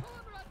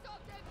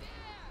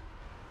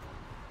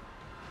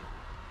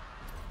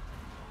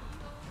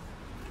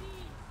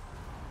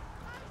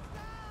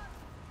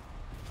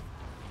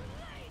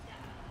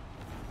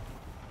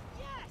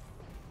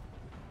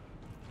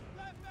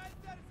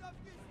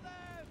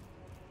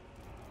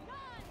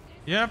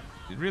 Yep,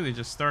 you really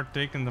just start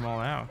taking them all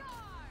out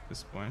at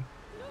this point.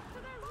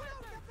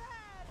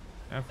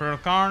 For a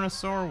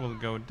Carnosaur will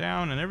go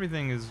down and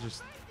everything is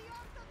just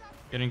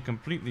getting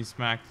completely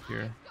smacked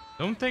here.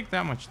 Don't take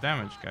that much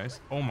damage, guys.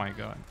 Oh my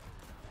god.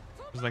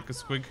 There's like a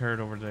squig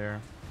herd over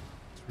there.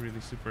 It's really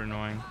super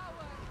annoying.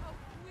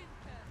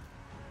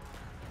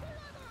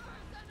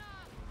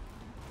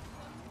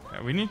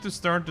 Yeah, we need to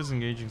start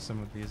disengaging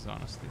some of these,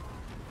 honestly.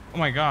 Oh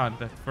my god,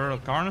 that feral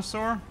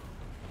Carnosaur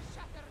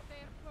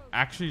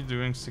actually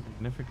doing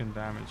significant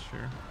damage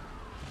here.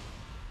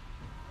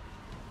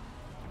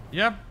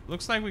 Yep,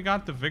 looks like we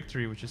got the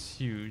victory, which is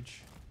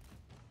huge.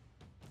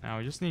 Now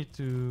we just need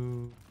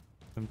to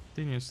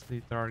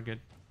continuously target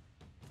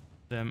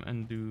them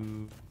and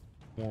do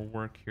more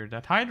work here.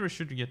 That Hydra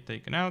should get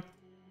taken out.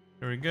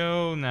 There we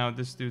go. Now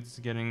this dude's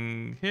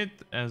getting hit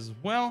as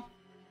well.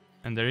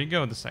 And there you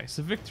go,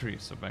 decisive victory.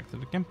 So back to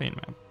the campaign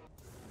map.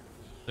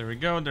 There we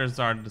go, there's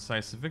our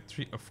decisive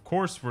victory. Of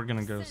course we're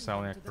gonna go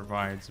Salyak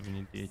provides. We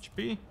need the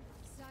HP.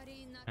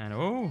 And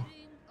oh,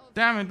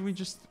 damn it, we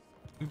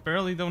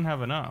barely don't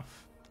have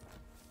enough.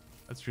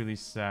 That's really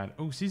sad.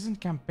 Oh,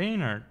 seasoned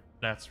campaigner.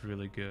 That's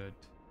really good.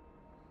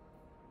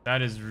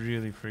 That is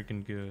really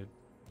freaking good.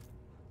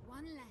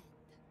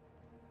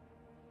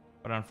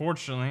 But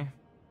unfortunately...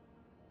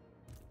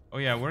 Oh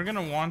yeah, we're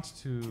gonna want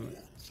to...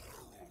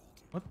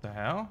 What the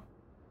hell?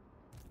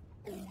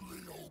 Okay,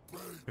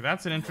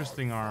 that's an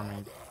interesting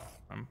army.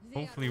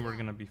 Hopefully we're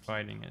gonna be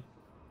fighting it.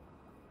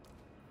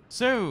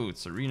 So,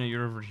 Tzarina,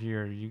 you're over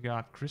here. You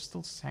got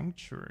Crystal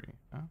Sanctuary.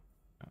 Huh?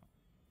 No.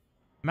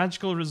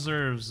 Magical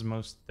Reserves,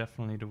 most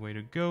definitely the way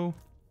to go.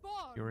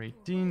 You're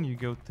 18, you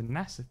go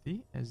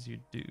Tenacity, as you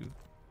do.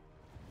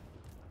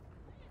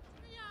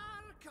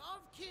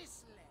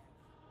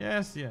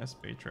 Yes,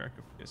 Patriarch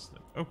of Kislev.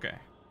 Okay.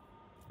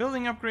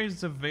 Building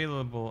upgrades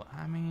available.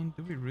 I mean,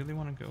 do we really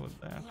want to go with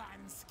that?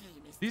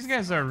 These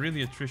guys are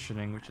really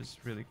attritioning, which is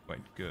really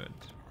quite good.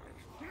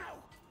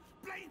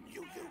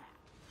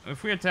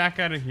 If we attack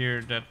out of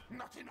here, that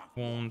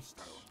won't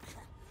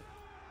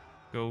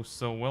go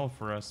so well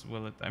for us,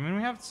 will it? I mean,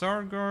 we have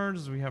Tsar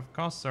Guards, we have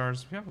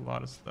Kossars, we have a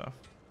lot of stuff.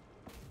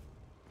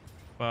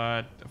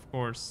 But, of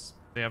course,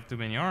 they have too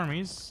many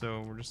armies,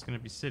 so we're just going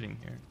to be sitting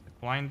here.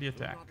 Decline the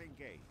attack.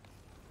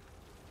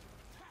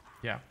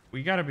 Yeah,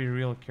 we got to be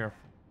real careful.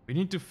 We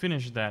need to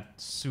finish that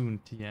soon,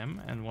 TM,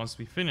 and once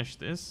we finish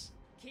this,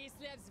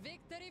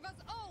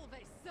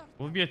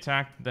 we'll be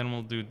attacked, then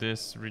we'll do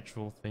this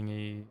ritual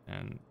thingy,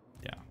 and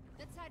yeah.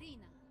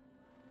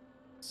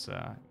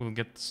 So, we'll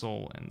get the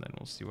soul, and then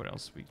we'll see what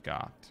else we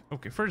got.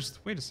 Okay, first,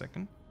 wait a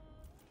second.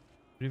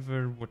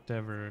 River,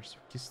 whatever,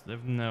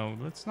 Kislev, no,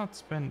 let's not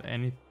spend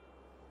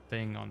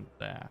anything on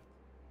that.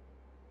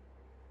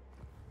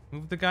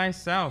 Move the guy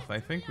south, I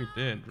think we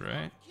did,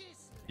 right?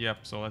 Yep,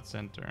 so let's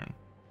end turn.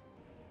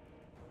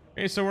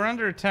 Okay, so we're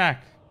under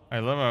attack. I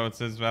love how it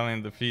says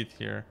Valiant Defeat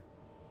here,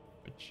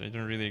 which I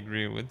don't really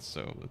agree with,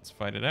 so let's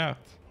fight it out.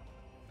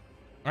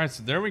 Alright,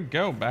 so there we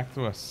go, back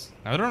to us.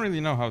 I don't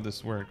really know how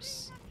this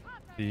works.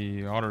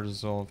 The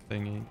auto-resolve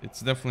thingy,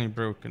 it's definitely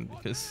broken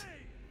because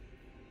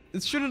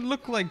it shouldn't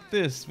look like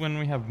this when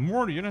we have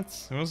more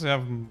units. We also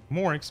have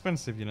more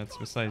expensive units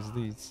besides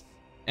these.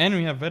 And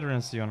we have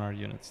veterancy on our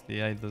units.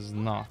 The AI does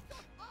not.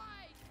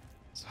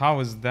 So how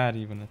is that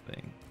even a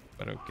thing?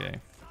 But okay,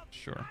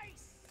 sure.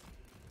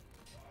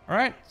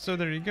 Alright, so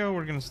there you go.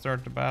 We're gonna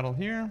start the battle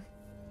here.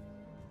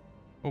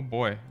 Oh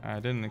boy, I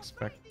didn't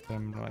expect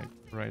them like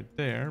right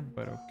there,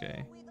 but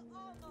okay.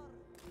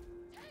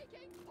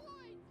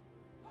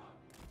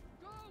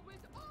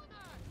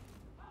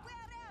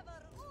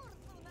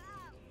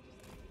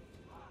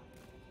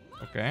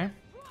 Okay.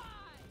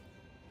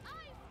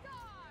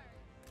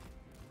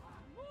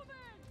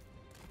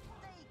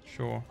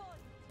 Sure.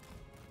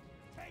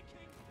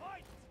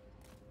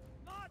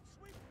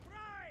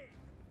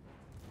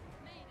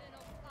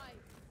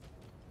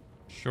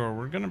 Sure,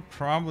 we're gonna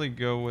probably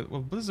go with...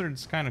 Well,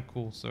 Blizzard's kind of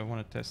cool, so I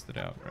want to test it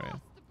out, right?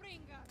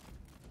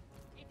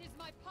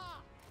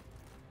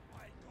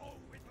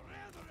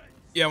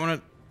 Yeah,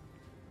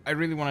 I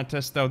really want to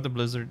test out the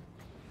Blizzard.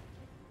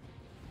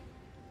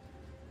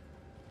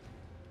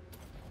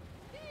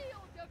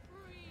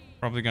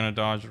 Probably gonna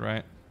dodge,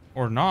 right?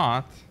 Or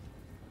not.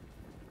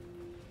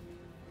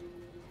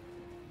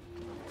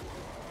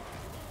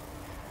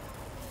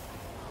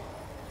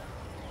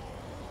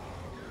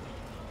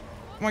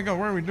 Oh my god,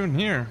 what are we doing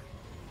here?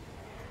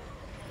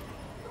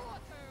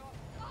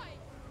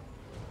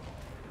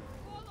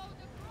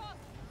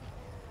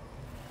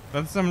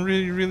 That's some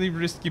really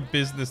risky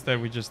business that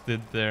we just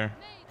did there.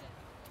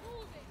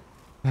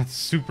 That's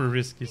super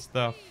risky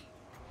stuff.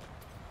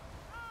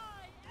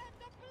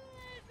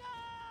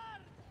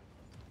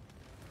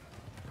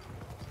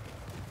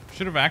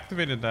 Should have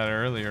activated that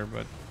earlier,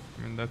 but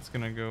I mean that's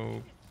gonna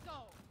go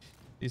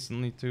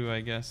decently too,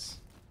 I guess.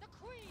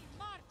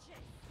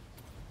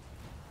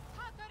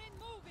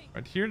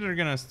 Right here they're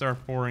gonna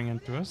start pouring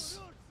into us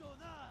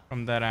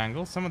from that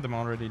angle. Some of them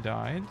already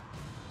died.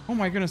 Oh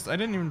my goodness, I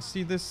didn't even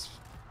see this.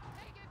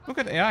 Look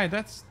at AI.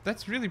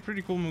 That's really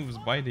pretty cool moves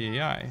by the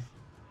AI.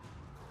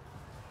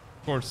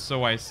 Of course,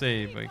 so I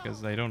say,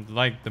 because I don't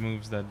like the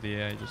moves that the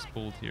AI just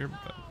pulled here,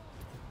 but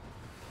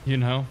you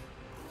know.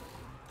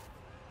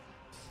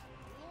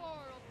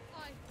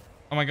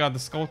 Oh my god, the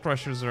skull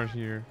crushers are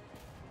here.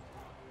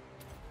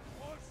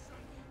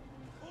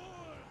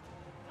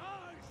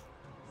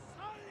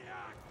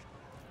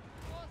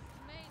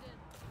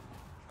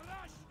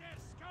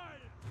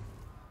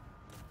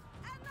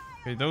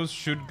 Okay, those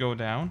should go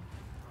down.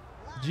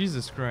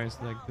 Jesus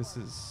Christ, like this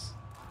is...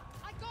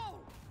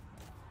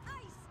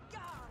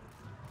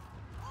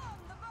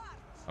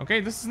 Okay,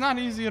 this is not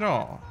easy at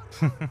all.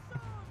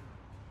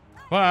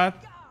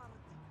 But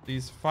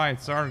these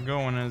fights are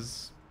going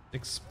as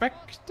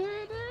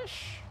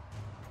expected-ish.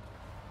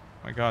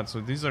 Oh my god, so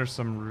these are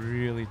some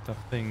really tough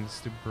things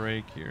to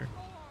break here.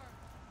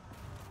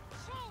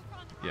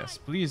 Yes,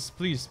 please,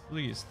 please,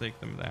 please take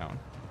them down.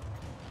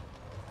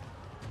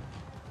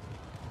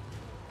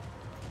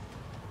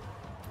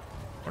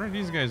 What are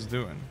these guys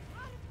doing?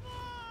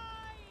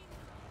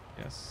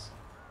 Yes.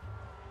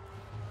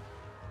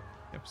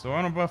 Yep, so I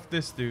want to buff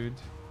this dude.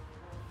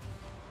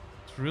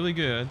 It's really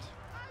good.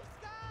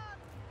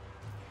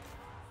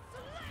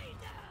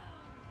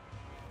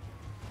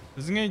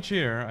 Disengage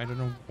here. I don't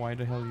know why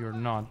the hell you're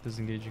not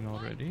disengaging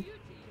already.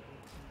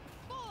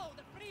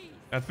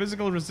 That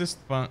physical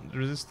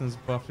resistance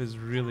buff is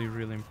really,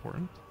 really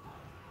important.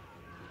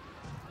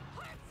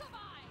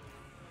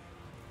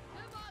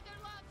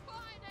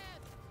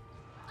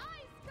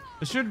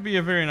 This should be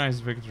a very nice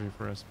victory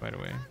for us, by the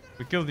way.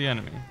 We killed the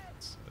enemy.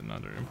 That's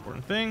another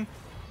important thing.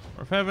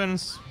 Or of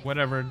heavens,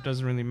 whatever, it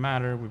doesn't really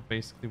matter. We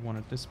basically won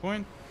at this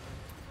point.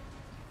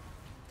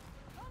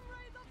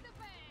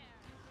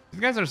 These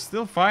guys are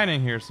still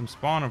fighting here. Some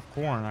spawn of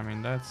corn. I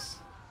mean, that's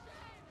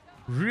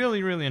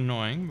really, really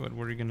annoying. But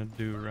what are you gonna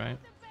do, right?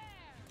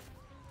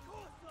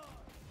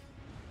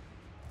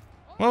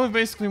 Well, we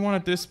basically won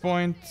at this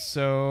point.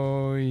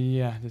 So,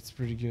 yeah, that's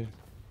pretty good.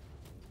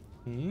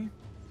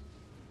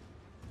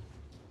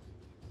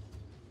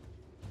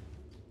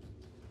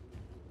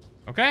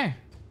 Okay,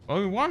 well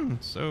we won,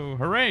 so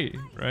hooray,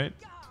 right?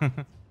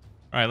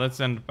 Alright, let's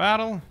end the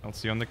battle. I'll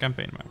see you on the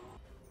campaign map.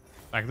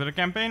 Back to the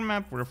campaign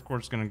map, we're of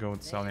course gonna go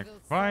with Tzarina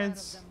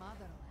provides.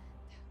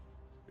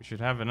 We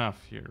should have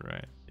enough here,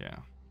 right? Yeah.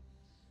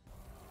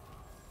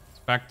 It's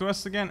back to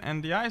us again,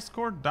 and the ice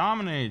core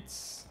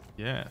dominates.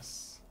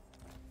 Yes.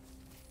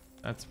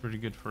 That's pretty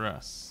good for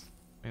us.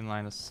 In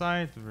line of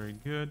sight, very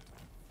good.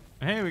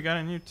 And hey, we got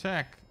a new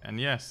tech.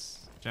 And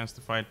yes, chance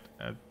to fight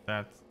at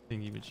that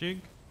thingy-majig.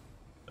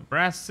 The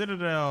Brass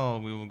Citadel,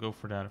 we will go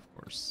for that, of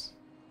course.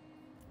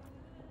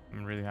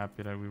 I'm really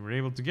happy that we were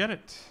able to get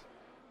it.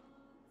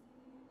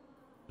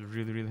 It's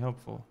really, really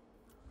helpful.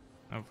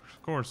 Now,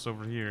 of course,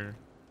 over here,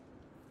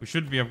 we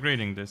should be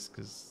upgrading this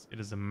because it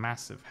is a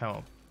massive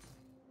help.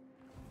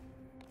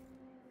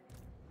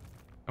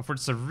 Now, for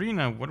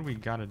Tzarina, what do we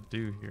gotta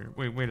do here?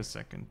 Wait a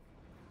second.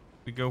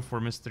 We go for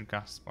Mr.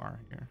 Gaspar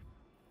here.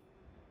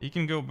 He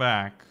can go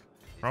back.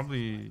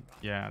 Probably,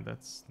 yeah,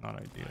 that's not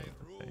ideal.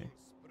 Okay.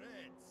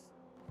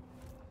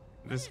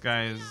 This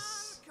guy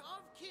is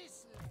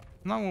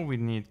not what we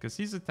need because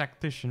he's a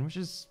tactician, which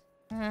is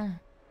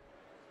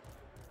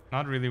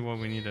not really what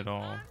we need at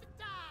all.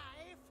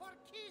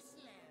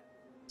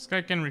 This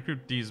guy can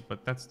recruit these,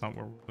 but that's not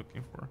what we're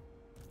looking for.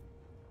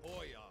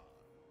 What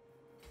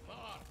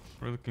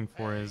we're looking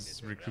for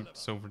is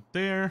recruits over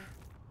there.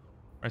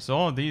 Alright, so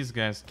all of these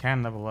guys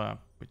can level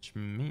up, which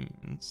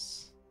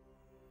means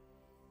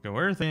go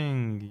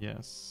everything.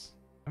 Yes,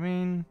 I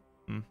mean.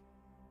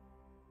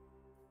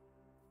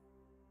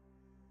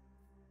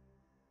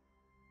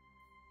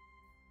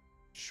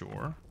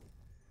 Sure.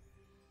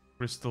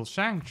 Crystal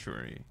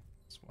Sanctuary.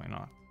 So why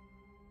not?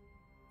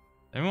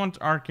 I want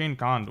Arcane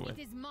Conduit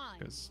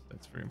because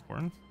that's very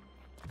important.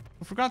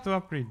 I forgot to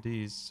upgrade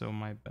these, so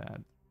my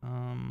bad.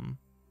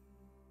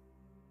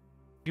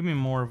 Give me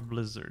more of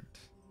Blizzard.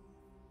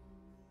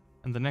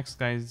 And the next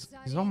guy is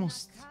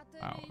almost...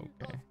 Oh,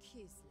 okay.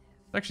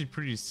 It's actually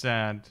pretty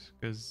sad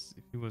because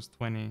if he was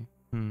 20...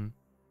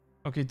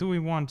 Okay, do we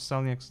want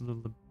Salniak's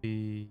Little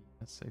B?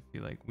 Yes, I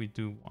feel like we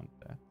do want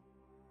that.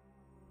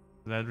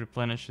 That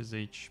replenishes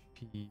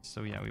HP,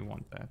 so yeah, we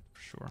want that for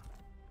sure.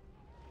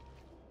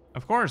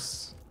 Of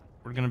course,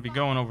 we're gonna be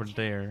going over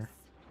there,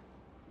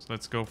 so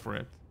let's go for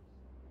it.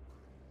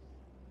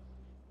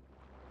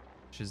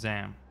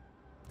 Shazam.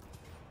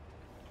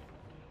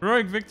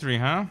 Heroic victory,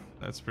 huh?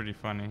 That's pretty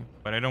funny,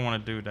 but I don't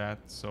want to do that,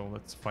 so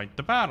let's fight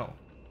the battle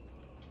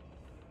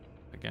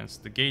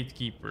against the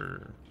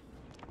gatekeeper.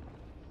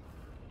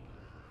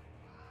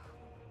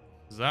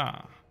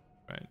 Zah,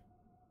 right?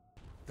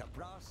 The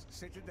Brass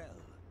Citadel.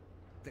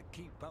 The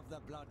keep of the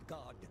blood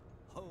god,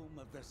 home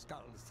of the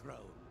Skull's throne.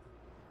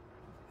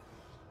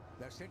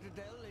 The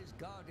citadel is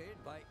guarded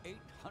by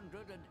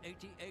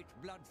 888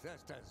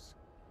 bloodthirsters,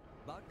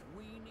 but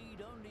we need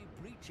only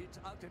breach its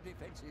outer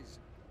defenses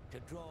to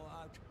draw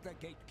out the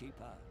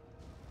gatekeeper.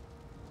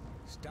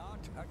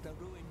 Start at the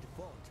ruined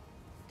fort,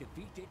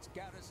 defeat its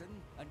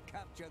garrison, and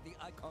capture the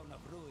icon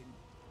of ruin.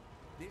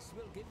 This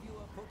will give you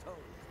a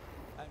foothold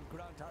and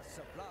grant us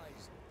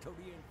supplies to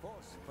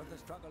reinforce for the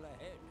struggle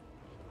ahead.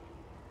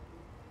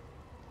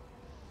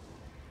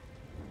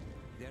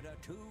 There are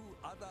 2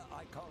 other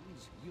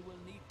icons you will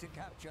need to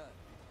capture,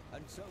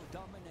 and so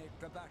dominate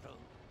the battle.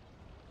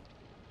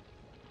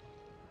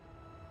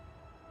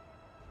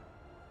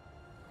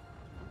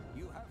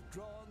 You have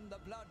drawn the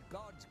blood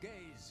god's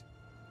gaze.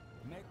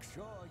 Make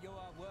sure you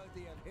are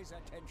worthy of his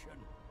attention.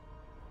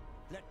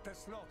 Let the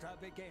slaughter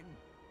begin.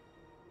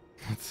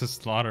 Let the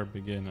slaughter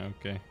begin,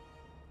 okay.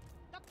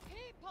 The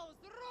people's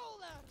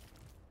ruler.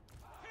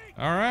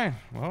 Alright,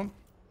 well,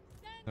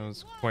 that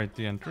was quite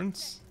the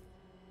entrance.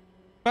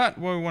 But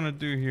what we want to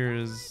do here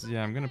is,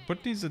 yeah, I'm going to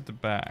put these at the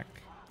back.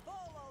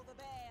 Follow the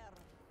bear.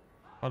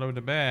 Follow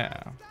the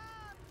bear.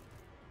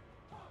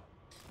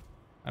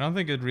 I don't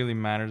think it really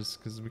matters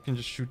because we can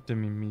just shoot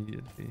them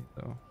immediately,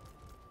 though.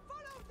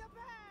 Follow the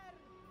bear.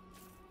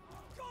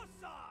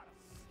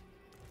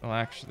 Well,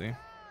 actually,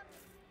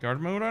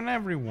 guard mode on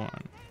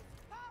everyone.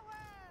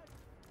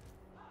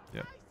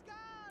 Yep.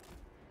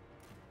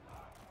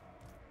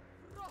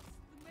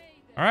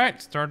 All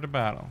right, start the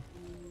battle.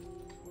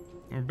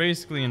 We're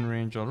basically in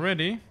range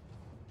already.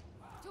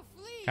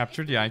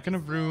 Capture the icon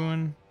of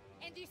ruin.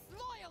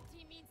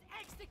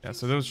 Yeah,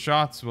 so those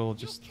shots will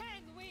just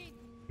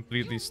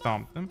completely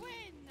stomp them.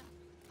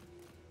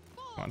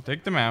 Come on,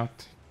 take them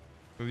out.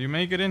 Will you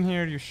make it in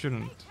here? You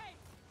shouldn't.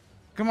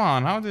 Come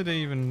on, how did they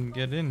even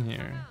get in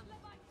here?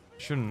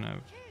 Shouldn't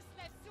have.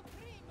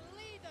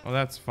 Well,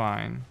 that's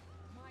fine.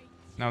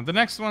 Now, the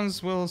next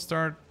ones will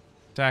start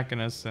attacking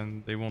us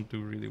and they won't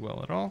do really well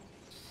at all.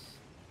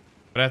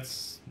 But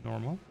that's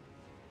normal.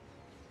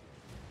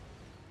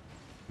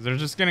 They're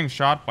just getting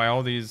shot by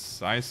all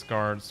these ice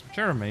guards, which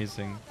are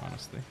amazing,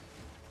 honestly.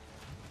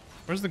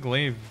 Where's the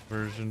glaive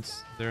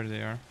versions? There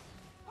they are.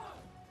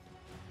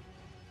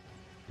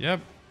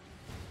 Yep.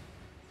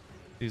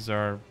 These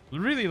are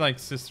really like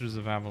Sisters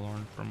of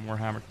Avalorn from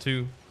Warhammer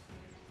 2.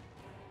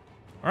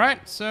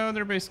 Alright, so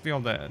they're basically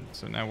all dead.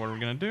 So now what are we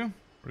gonna do?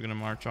 We're gonna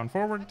march on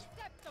forward.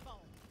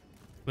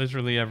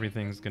 Literally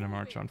everything's gonna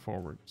march on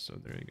forward. So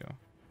there you go.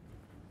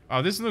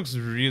 Oh, this looks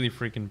really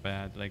freaking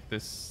bad. Like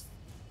this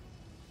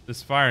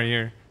fire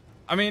here.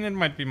 I mean, it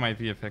might be my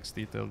VFX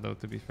detail though,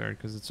 to be fair,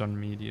 because it's on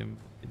medium,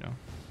 you know.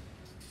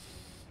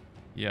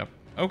 Yep.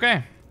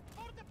 Okay.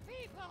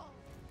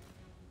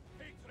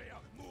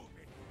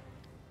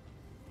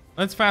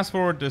 Let's fast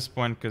forward this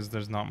point because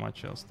there's not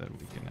much else that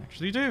we can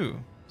actually do.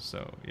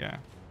 So, yeah.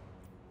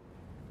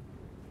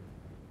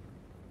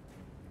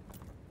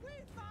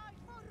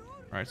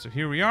 Alright, so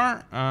here we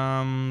are.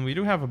 We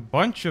do have a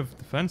bunch of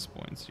defense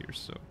points here,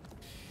 so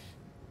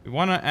we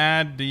want to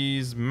add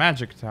these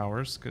magic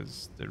towers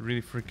because they're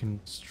really freaking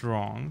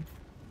strong.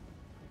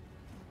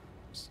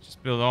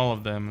 Just build all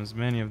of them, as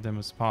many of them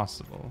as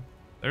possible.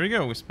 There we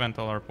go, we spent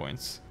all our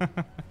points.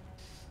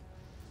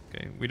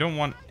 Okay, we don't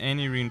want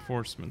any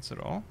reinforcements at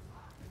all.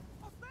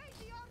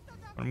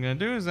 What I'm gonna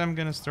do is I'm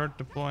gonna start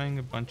deploying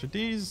a bunch of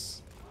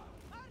these.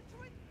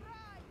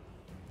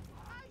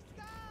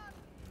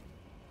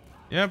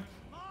 Yep.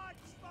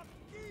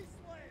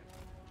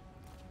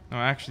 No,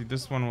 actually,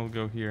 this one will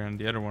go here and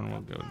the other one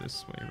will go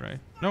this way, right?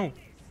 No.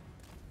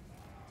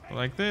 Go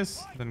like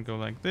this, then go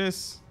like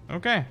this.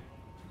 Okay.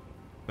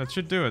 That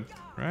should do it,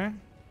 right?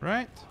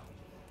 Right?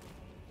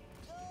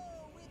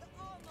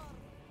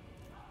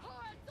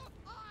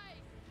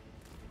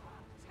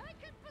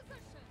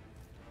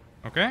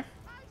 Okay.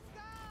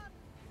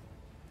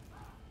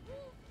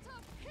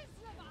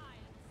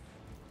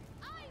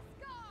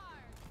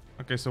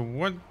 Okay, so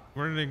where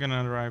are they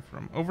gonna arrive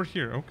from? Over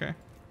here, okay.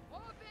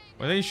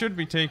 Well, they should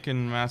be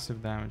taking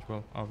massive damage.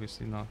 Well,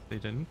 obviously not. They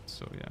didn't,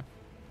 so yeah.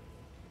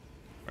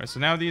 Alright, so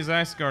now these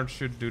ice guards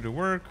should do the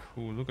work.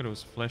 Ooh, look at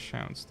those flesh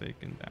hounds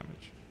taking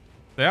damage.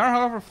 They are,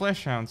 however,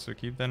 flesh hounds, so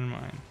keep that in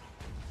mind.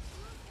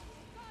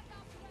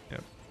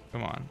 Yep,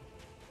 come on.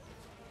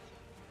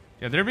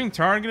 Yeah, they're being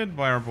targeted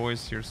by our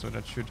boys here, so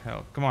that should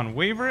help. Come on,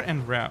 waver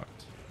and route.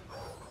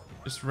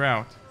 Just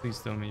route. Please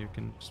tell me you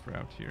can just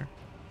route here.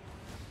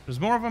 There's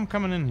more of them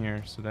coming in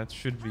here, so that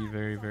should be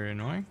very, very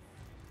annoying.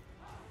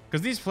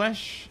 Because these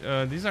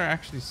these are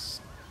actually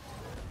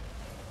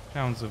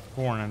pounds of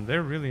corn, and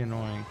they're really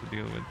annoying to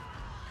deal with.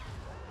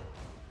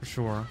 For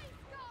sure.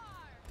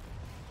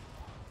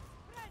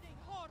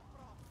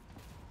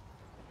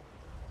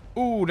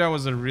 Ooh, that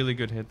was a really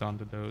good hit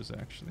onto those,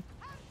 actually.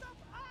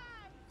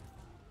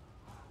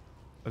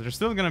 But they're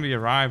still gonna be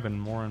arriving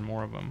more and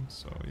more of them,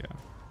 so yeah.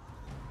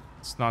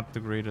 It's not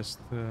the greatest,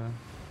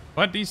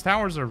 but these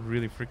towers are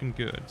really freaking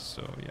good,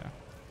 so yeah.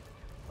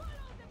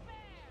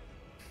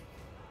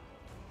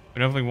 We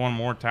definitely want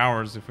more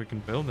towers if we can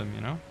build them,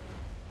 you know?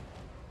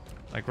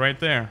 Like right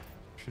there.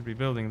 Should be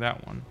building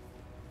that one.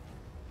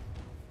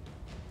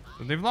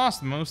 So they've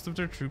lost most of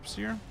their troops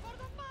here.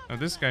 Now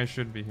this guy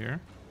should be here.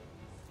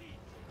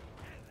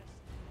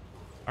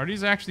 Are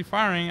these actually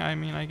firing? I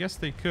mean, I guess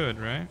they could,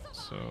 right?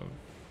 So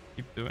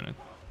keep doing it.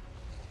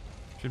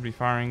 Should be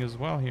firing as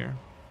well here.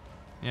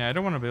 Yeah, I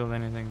don't want to build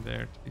anything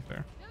there, to be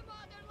fair.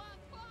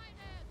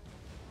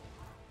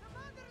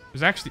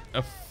 There's actually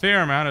a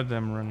fair amount of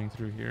them running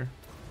through here.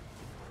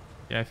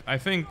 Yeah, I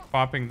think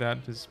popping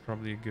that is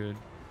probably a good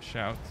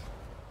shout.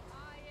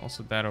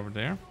 Also that over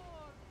there.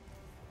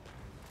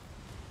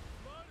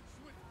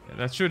 Yeah,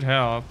 that should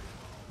help.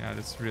 Yeah,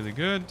 that's really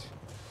good.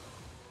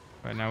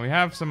 Right, now we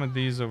have some of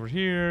these over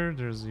here.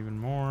 There's even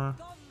more.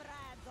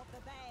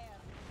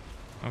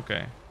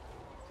 Okay.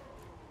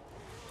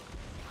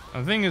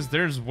 The thing is,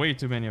 there's way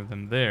too many of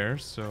them there,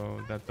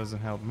 so that doesn't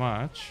help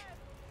much.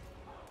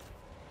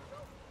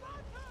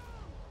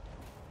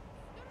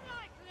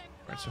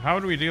 Right, so how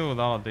do we deal with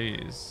all of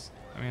these?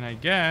 I mean, I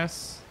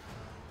guess...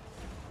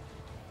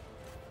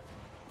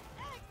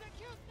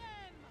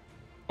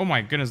 Oh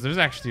my goodness, there's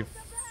actually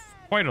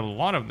quite a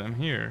lot of them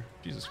here.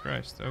 Jesus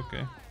Christ,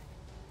 okay.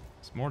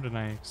 It's more than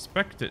I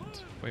expected.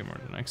 Way more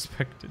than I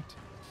expected.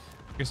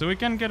 Okay, so we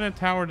can get a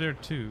tower there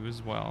too,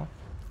 as well.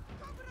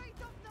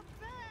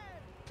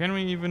 Can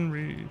we even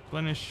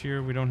replenish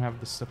here? We don't have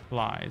the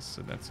supplies,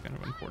 so that's kind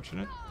of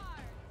unfortunate.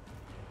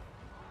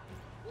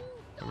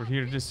 Over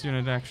here, this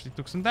unit actually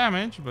took some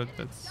damage, but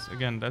that's,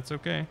 again, that's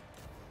okay.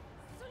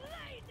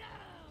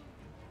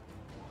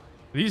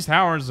 These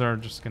towers are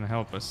just gonna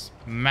help us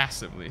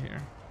massively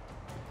here.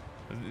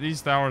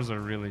 These towers are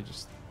really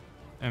just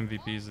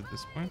MVPs at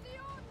this point.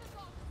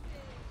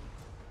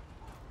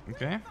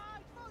 Okay.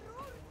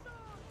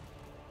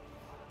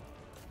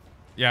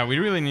 Yeah, we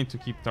really need to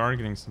keep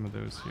targeting some of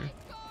those here.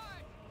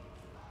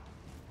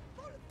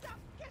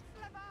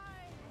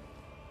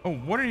 Oh,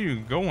 what are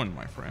you going,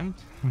 my friend?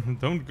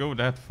 Don't go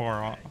that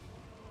far off.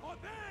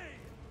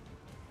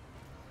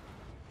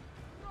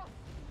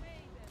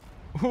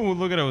 Oh,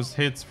 look at those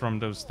hits from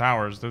those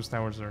towers. Those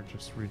towers are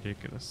just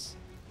ridiculous.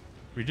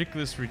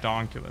 Ridiculous,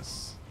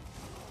 redonkulous.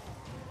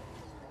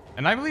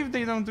 And I believe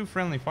they don't do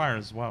friendly fire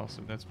as well,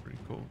 so that's pretty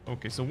cool.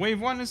 Okay, so wave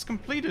 1 is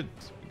completed.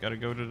 We gotta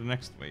go to the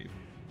next wave.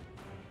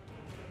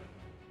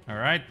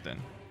 Alright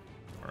then.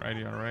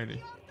 Alrighty.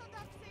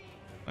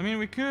 I mean,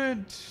 we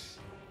could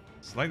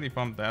slightly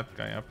pump that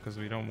guy up because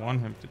we don't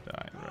want him to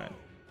die, right?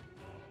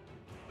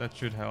 That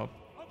should help.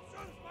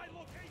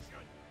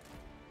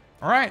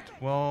 Alright,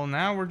 well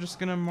now we're just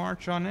gonna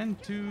march on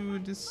into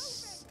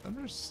this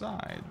other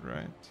side,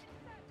 right?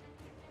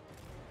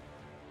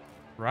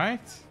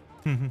 Right?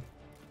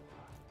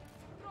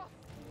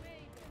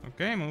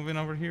 Okay, moving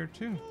over here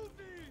too.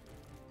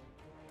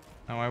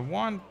 Now I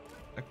want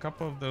a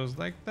couple of those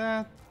like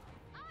that,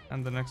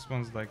 and the next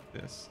one's like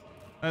this.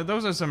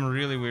 Those are some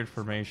really weird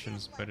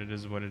formations, but it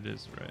is what it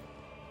is, right?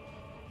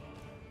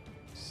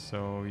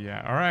 So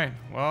yeah, alright.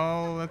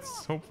 Well,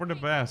 let's hope for the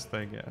best,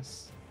 I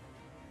guess.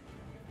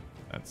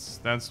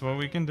 That's what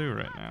we can do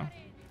right now.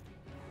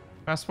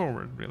 Fast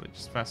forward, really,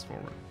 just fast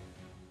forward.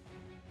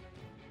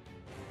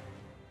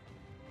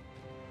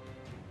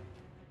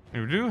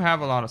 We do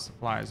have a lot of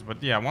supplies,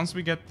 but yeah, once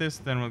we get this,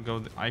 then we'll go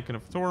the Icon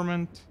of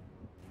Torment.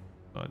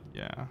 But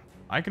yeah,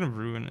 Icon of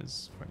Ruin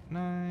is quite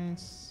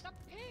nice.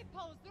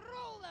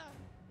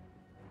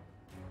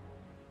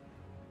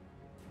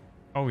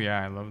 Oh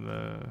yeah, I love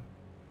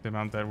the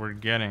amount that we're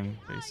getting,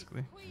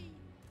 basically.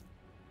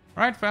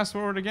 Alright, fast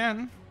forward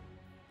again.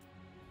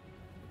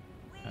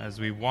 As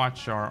we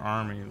watch our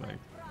army, like,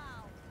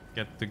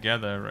 get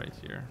together right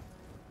here.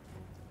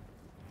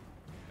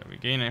 Yeah, we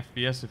gain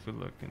FPS if we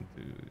look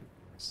into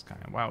this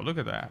kind of... Wow, look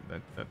at that.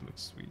 That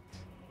looks sweet.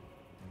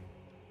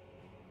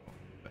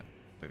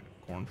 The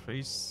corn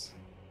face.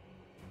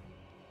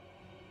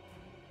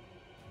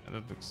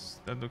 Yeah,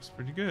 that looks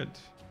pretty good.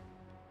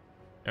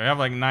 Yeah, we have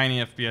like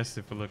 90 FPS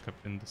if we look up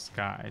in the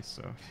sky,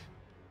 so...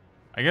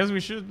 I guess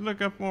we should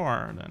look up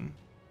more then.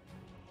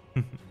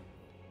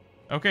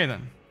 Okay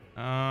then.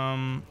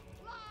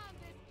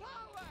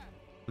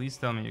 Please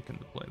tell me you can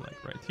deploy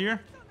like right here.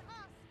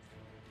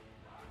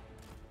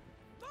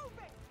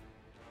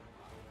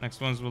 Next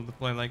ones will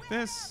deploy like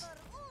this.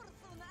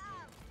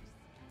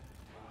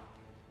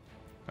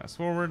 Fast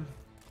forward.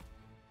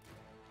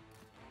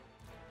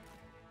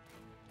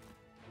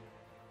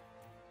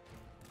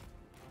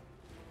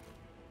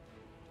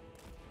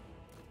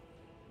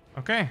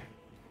 Okay.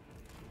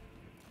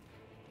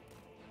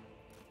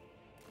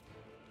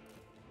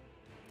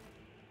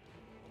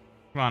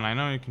 Come on, I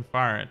know you can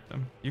fire at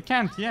them. You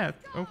can't yet.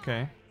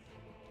 Okay.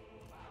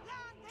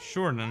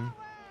 Sure then.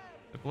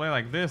 Deploy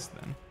like this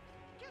then.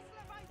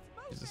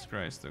 Jesus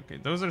Christ. Okay,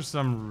 those are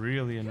some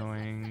really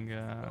annoying...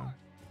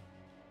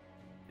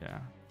 yeah.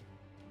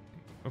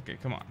 Okay,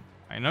 come on.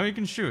 I know you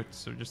can shoot,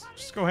 so just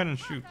go ahead and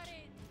shoot.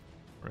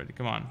 Already,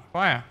 come on.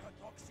 Fire!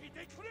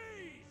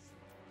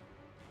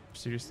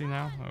 Seriously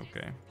now?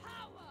 Okay.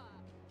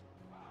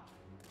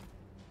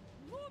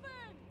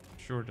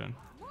 Sure then.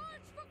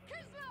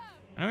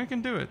 I know we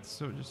can do it,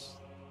 so just...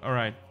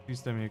 Alright,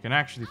 please tell me you can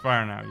actually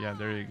fire now. Yeah,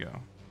 there you go.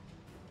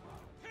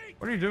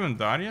 What are you doing,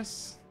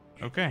 Darius?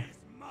 Okay.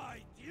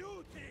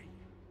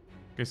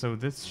 Okay, so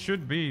this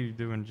should be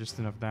doing just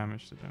enough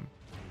damage to them.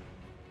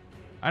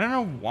 I don't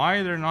know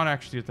why they're not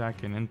actually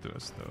attacking into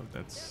us, though.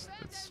 That's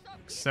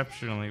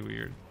exceptionally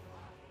weird.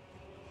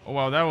 Oh,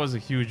 wow, that was a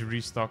huge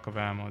restock of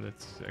ammo.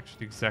 That's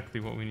actually exactly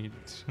what we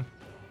needed.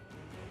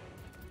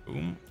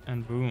 Boom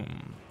and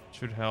boom.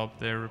 Should help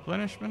their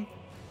replenishment.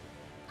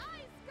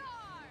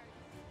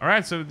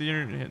 Alright, so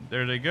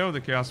there they go. The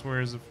Chaos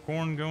Warriors of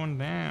Khorne going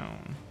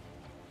down.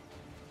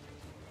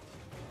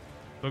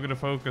 Look at the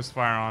focus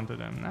fire onto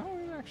them. Now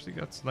we've actually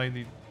got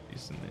slightly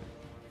decent.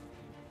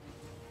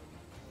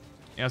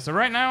 Yeah, so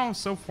right now,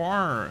 so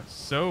far,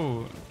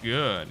 so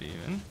good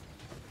even.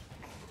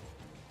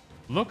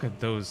 Look at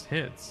those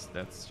hits.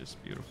 That's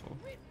just beautiful.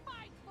 We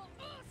fight for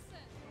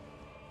Ursen.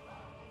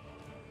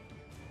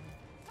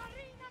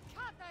 Tzarina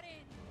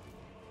Katarin.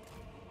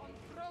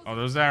 Oh,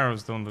 those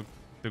arrows don't look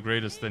the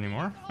greatest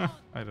anymore.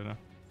 I don't know.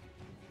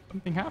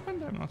 Something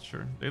happened? I'm not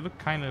sure. They look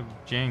kind of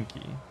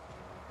janky.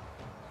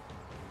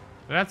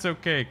 But that's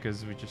okay,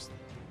 because we just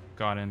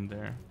got in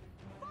there.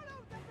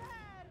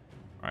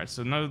 Alright,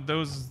 so now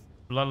those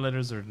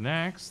bloodletters are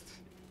next.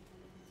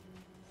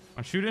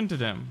 I'll shoot into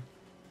them.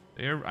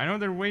 I know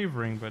they're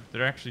wavering, but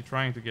they're actually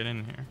trying to get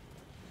in here.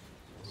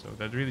 So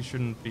that really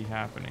shouldn't be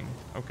happening.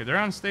 Okay, they're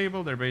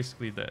unstable. They're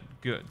basically dead.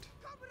 Good.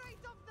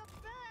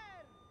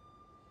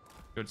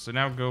 Good, so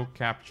now go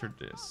capture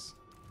this.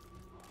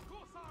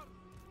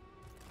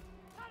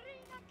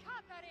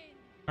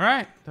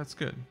 Alright, that's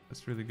good.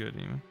 That's really good,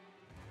 even.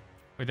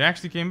 Wait, they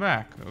actually came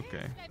back.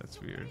 Okay,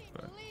 that's weird,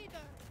 but...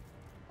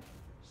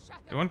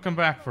 They won't come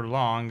back for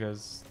long,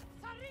 as...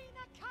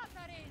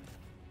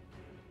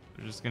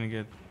 They're just gonna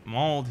get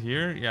mauled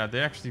here. Yeah,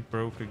 they actually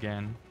broke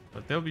again.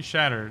 But they'll be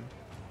shattered.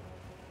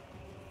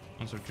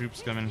 Once our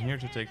troops come in here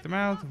to take them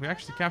out. We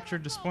actually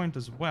captured this point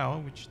as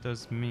well, which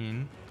does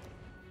mean...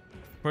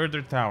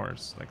 Further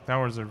towers. Like,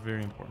 towers are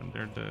very important.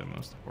 They're the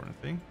most important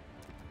thing.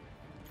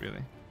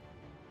 Really.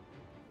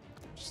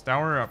 Just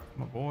tower up,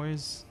 my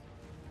boys.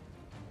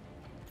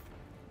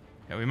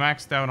 Yeah, we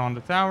maxed out on the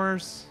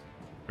towers.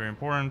 Very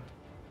important.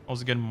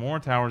 Also get more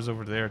towers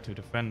over there to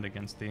defend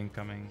against the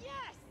incoming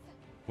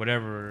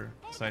whatever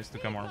decides to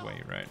come our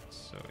way, right?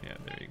 So yeah,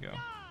 there you go.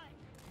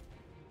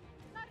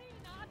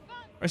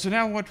 Alright, so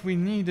now what we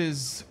need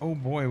is... Oh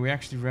boy, we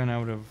actually ran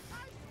out of...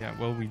 Yeah,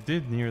 well, we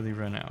did nearly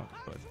run out.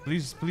 But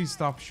please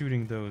stop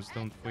shooting those.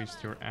 Don't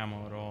waste your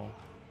ammo at all.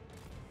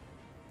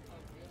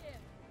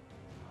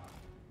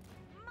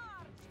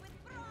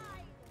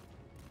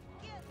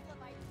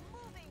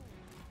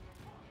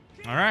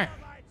 Alright.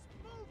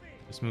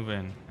 Just move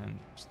in and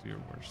just do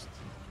your worst.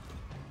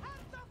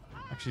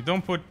 Actually,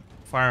 don't put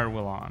fire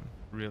will on.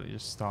 Really,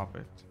 just stop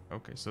it.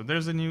 Okay, so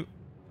there's a new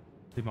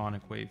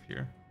demonic wave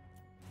here.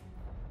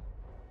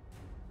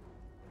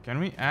 Can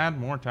we add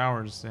more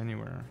towers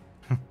anywhere?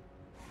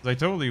 I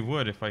totally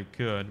would if I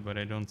could, but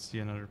I don't see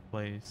another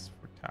place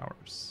for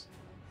towers.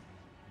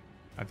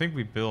 I think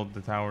we build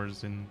the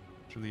towers in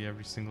literally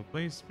every single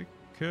place we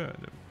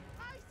could.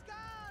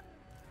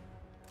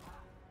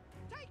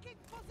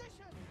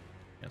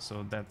 Yeah,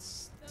 so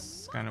that's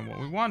kind of what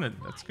we wanted.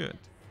 That's good.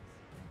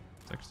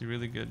 It's actually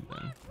really good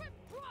then.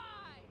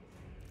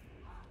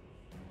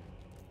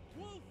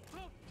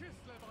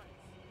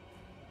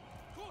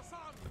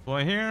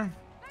 Deploy here.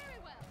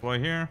 Deploy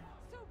here.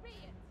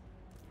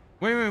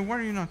 Wait, why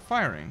are you not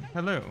firing?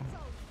 Hello.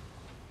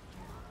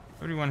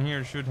 Everyone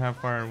here should have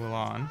fire will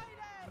on.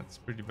 That's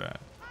pretty bad.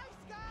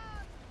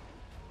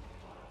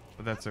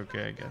 But that's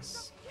okay, I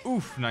guess.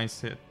 Oof,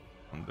 nice hit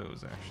on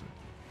those, actually.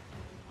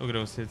 Look at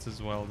those hits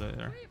as well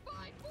there.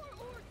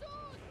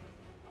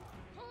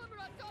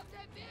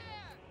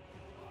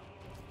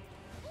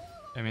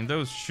 I mean,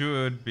 those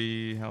should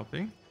be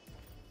helping.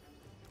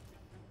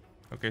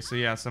 Okay, so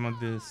yeah, some of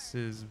this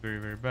is very,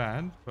 very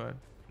bad, but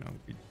no,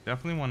 we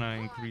definitely want to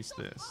increase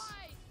this.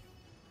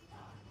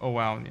 Oh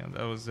wow, yeah,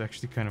 that was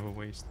actually kind of a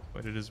waste,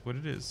 but it is what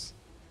it is.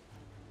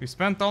 We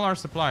spent all our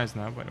supplies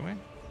now, by the way.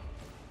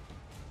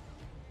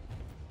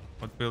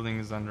 What building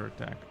is under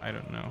attack? I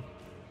don't know.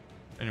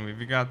 Anyway,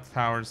 we got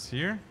towers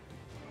here.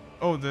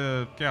 Oh,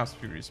 the Chaos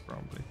Furies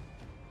probably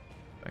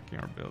attacking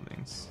our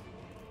buildings.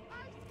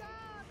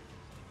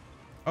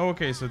 Oh,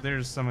 okay, so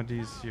there's some of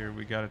these here.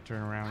 We gotta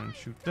turn around and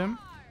shoot them.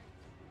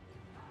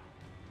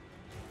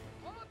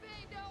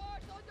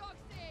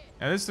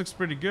 Yeah, this looks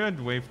pretty good.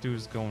 Wave 2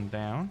 is going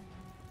down.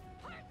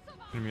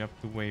 Gonna be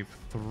up to wave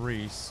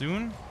 3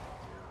 soon.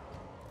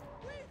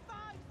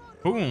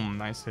 Boom!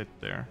 Nice hit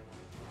there.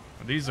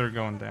 Well, these are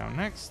going down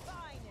next.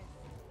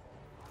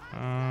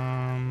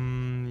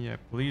 Yeah,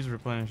 please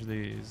replenish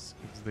these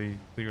because they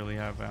clearly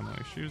have ammo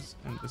issues,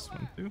 and this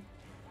one too.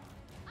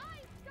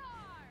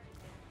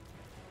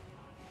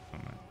 Oh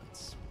man,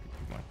 that's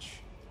too much.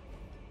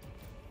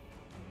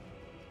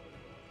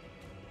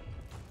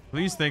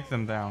 Please take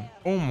them down.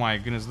 Oh my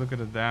goodness, look at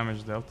the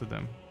damage dealt to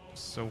them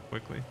so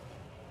quickly.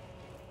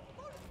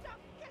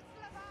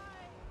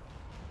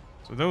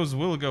 So those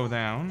will go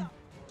down,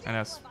 and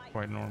that's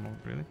quite normal,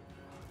 really.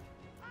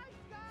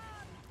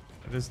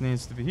 This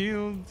needs to be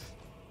healed.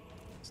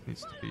 This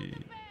needs to be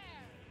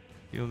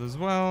healed as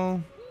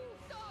well.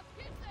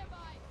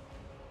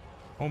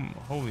 Oh,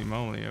 holy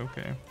moly,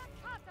 okay.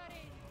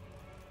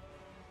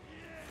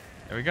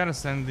 Yeah, we gotta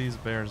send these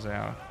bears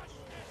out.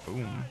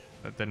 Boom.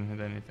 That didn't hit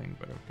anything,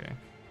 but okay.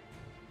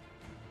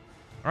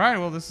 Alright,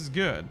 well, this is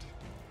good.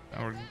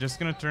 Now we're just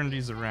gonna turn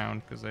these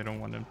around because I don't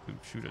want them to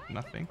shoot at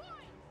nothing.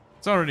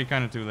 It's already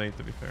kind of too late,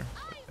 to be fair.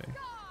 But hey.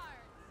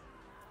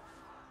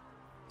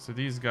 So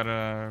these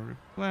gotta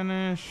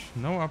replenish.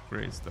 No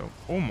upgrades though.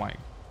 Oh my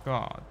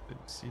god. Did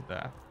you see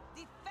that?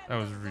 That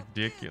was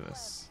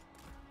ridiculous.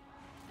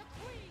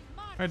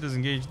 Alright,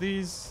 disengage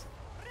these.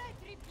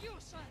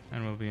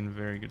 And we'll be in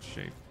very good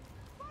shape.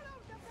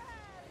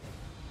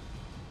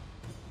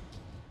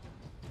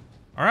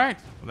 Alright,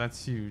 well,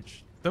 that's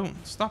huge.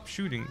 Don't stop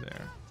shooting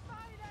there.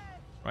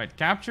 Right,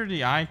 capture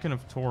the icon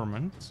of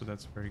torment, so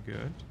that's very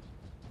good.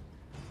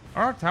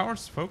 Are our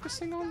towers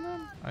focusing on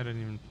them? I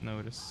didn't even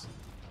notice.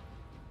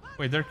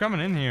 Wait, they're coming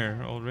in here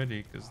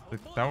already because the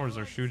towers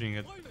are shooting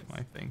at them,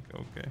 I think.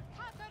 Okay.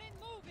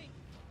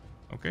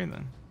 Okay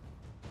then.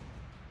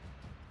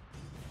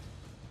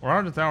 Or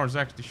are the towers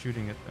actually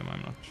shooting at them?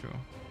 I'm not sure.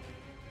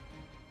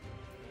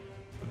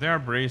 They are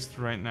braced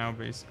right now,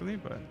 basically,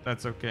 but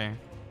that's okay.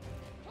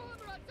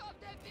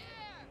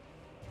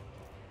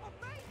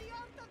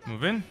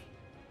 Move in.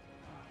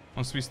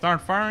 Once we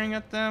start firing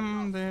at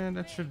them, then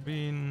that should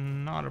be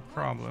not a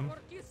problem.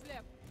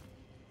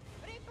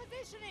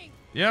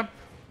 Yep.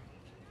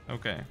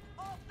 Okay.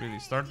 Really,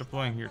 start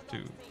deploying here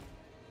too.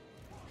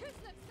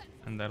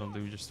 And that'll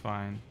do just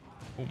fine.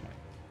 Oh my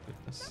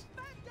goodness.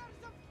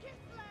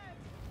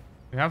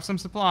 We have some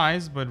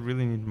supplies, but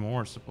really need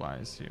more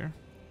supplies here.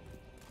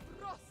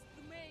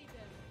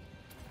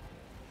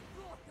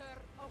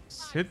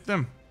 Let's hit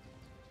them.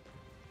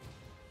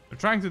 They're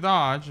trying to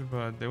dodge,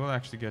 but they will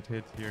actually get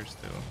hit here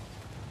still.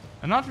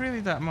 And not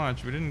really that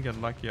much. We didn't get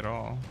lucky at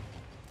all.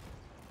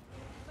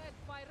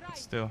 But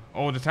still.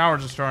 Oh, the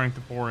towers are starting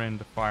to pour in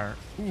the fire.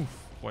 Oof.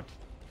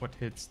 What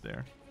hits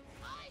there?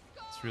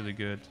 It's really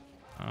good.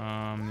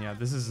 Yeah,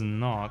 this is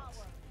not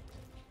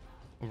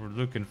what we're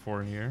looking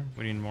for here.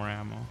 We need more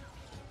ammo.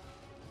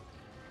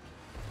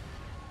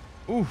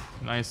 Ooh,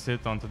 nice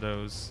hit onto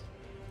those.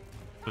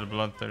 For the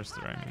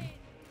bloodthirster, I mean.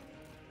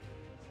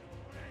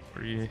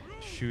 What are you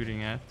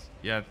shooting at?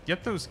 Yeah,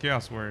 get those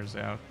chaos warriors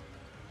out.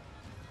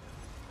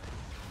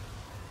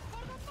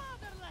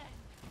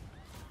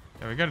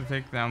 Yeah, we gotta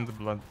take down the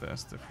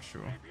bloodthirster for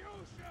sure.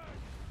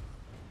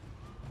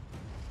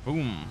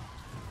 Boom.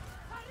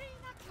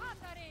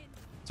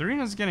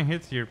 Tzarina's getting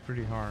hit here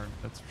pretty hard,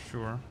 that's for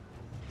sure.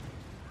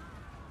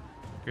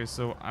 Okay,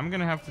 so I'm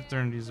gonna have to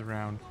turn these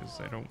around because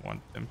I don't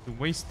want them to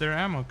waste their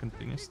ammo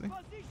continuously.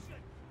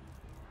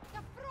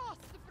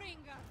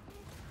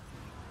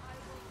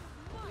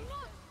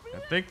 Yeah,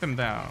 take them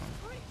down.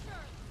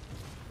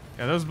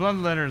 Yeah, those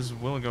bloodletters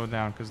will go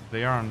down because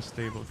they are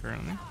unstable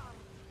currently.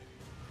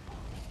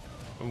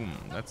 Boom,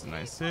 that's a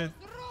nice hit.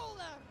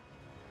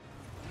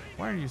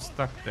 Why are you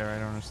stuck there? I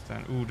don't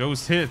understand. Ooh,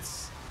 those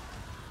hits.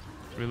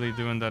 Really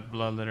doing that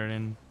bloodletter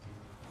in.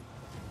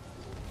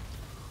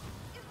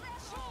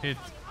 Hit.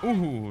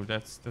 Ooh,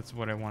 that's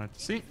what I wanted to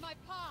see.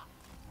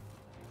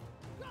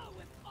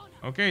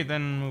 Okay,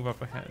 then move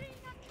up ahead.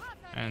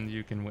 And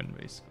you can win,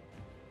 basically.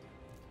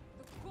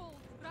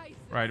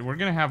 Right, we're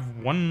gonna have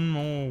one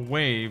more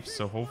wave,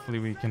 so hopefully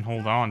we can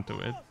hold on to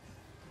it.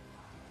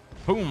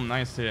 Boom,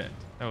 nice hit.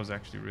 That was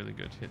actually a really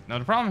good hit. Now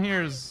the problem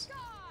here is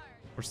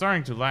we're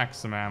starting to lack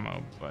some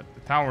ammo, but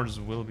the towers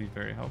will be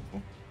very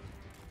helpful.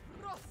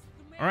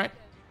 Alright,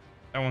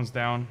 that one's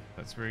down.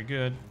 That's very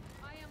good.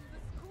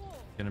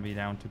 Gonna be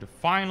down to the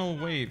final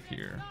wave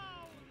here.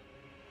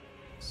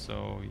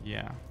 So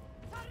yeah.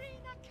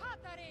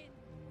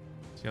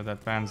 See how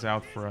that pans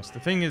out for us. The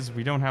thing is,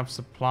 we don't have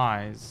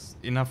supplies.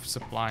 Enough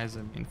supplies,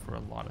 I mean, for a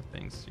lot of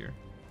things here.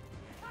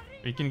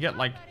 We can get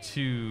like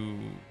 2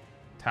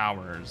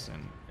 towers,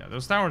 and yeah,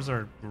 those towers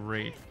are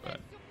great, but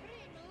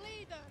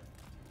we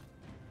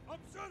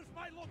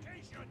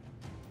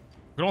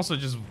could also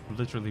just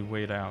literally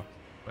wait out.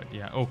 But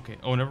yeah, okay.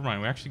 Oh, never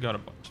mind. We actually got a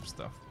bunch of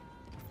stuff.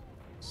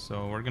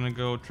 So we're gonna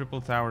go triple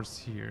towers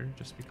here,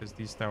 just because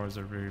these towers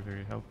are very,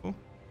 very helpful.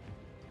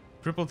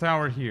 Triple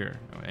tower here.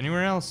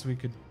 Anywhere else we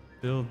could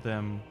build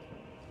them?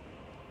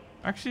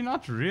 Actually,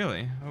 not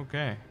really.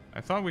 Okay.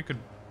 I thought we could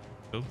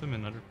build them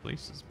in other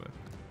places, but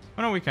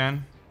oh no, we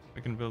can.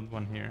 We can build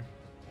one here.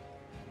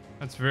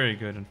 That's very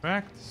good, in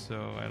fact. So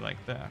I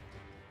like that.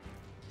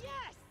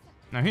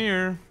 Now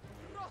here,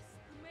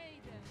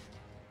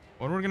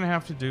 what we're gonna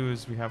have to do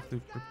is we have to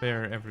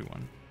prepare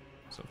everyone.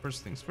 So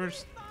first things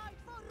first.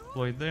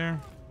 Deploy there.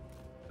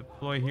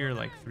 Deploy here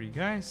like 3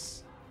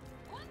 guys.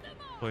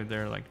 Deploy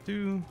there like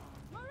 2.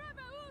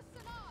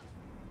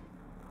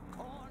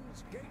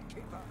 Khorne's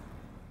gatekeeper.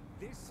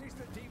 This is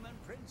the demon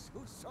prince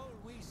whose soul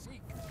we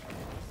seek.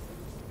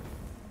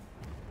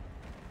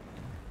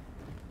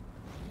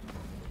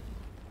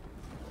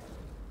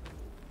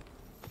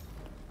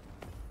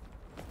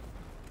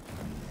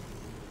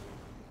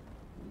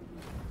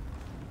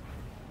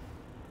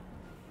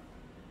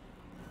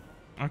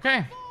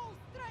 Okay.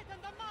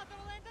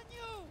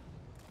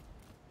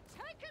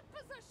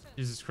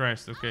 Jesus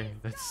Christ, okay.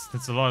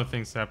 That's a lot of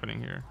things happening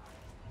here.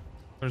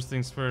 First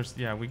things first,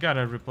 yeah, we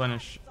gotta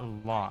replenish a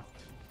lot.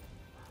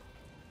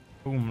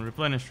 Boom,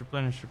 replenish,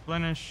 replenish,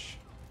 replenish.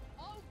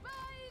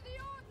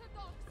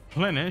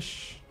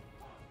 Replenish.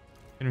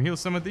 Can we heal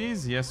some of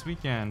these? Yes, we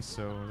can.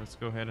 So let's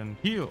go ahead and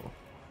heal.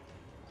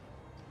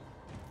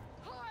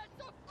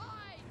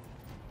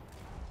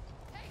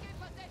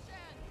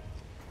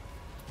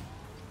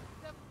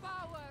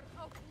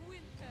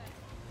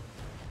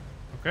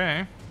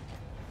 Okay.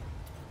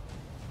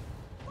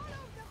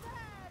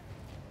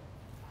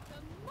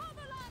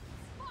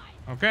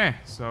 Okay,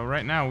 so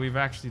right now we've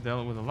actually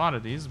dealt with a lot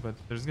of these, but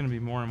there's gonna be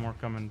more and more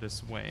coming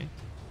this way.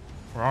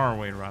 Or our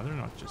way, rather,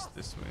 not just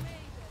this way.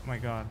 Oh my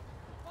god.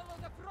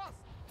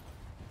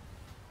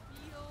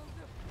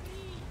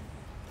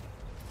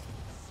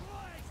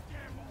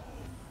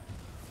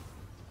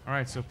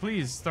 Alright, so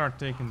please start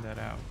taking that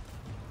out.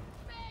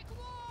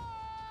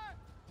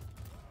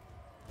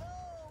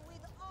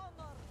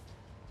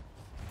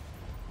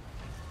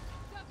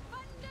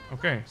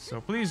 Okay, so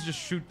please just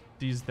shoot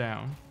these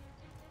down.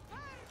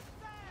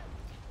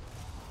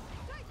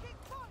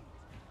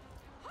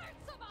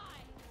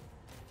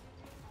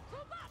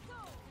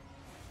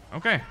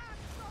 Okay.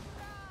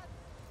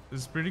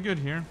 This is pretty good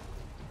here.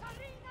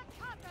 Tzarina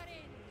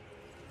Katarin!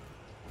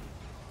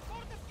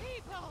 For the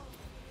people!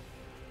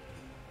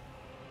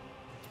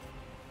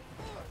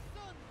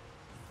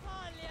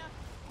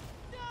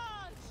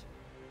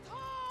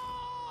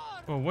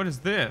 Oh, what is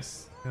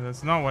this? Yeah,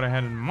 that's not what I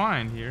had in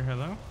mind here.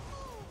 Hello?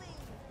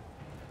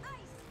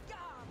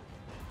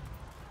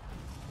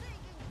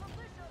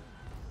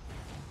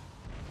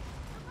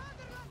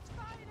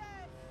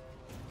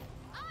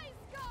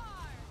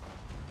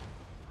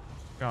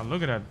 God,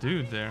 look at that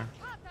dude there.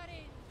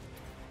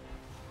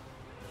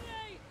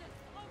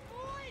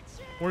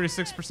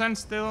 46%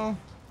 still.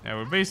 Yeah,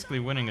 we're basically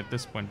winning at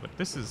this point, but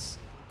this is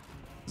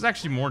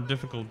actually more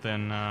difficult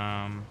than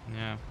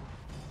yeah.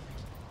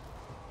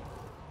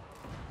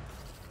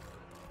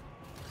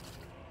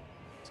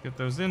 Let's get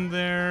those in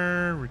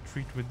there.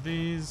 Retreat with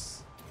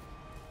these.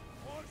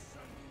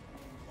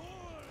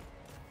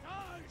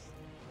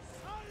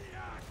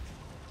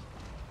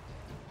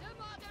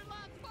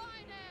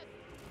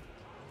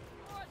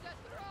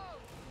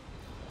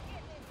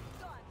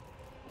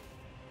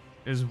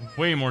 Is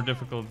way more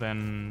difficult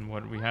than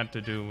what we had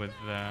to do with,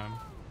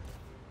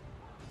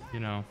 you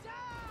know,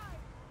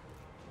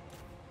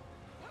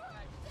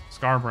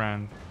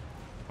 Scarbrand.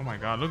 Oh my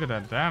god, look at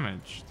that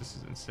damage. This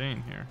is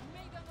insane here.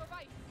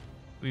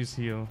 Please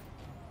heal.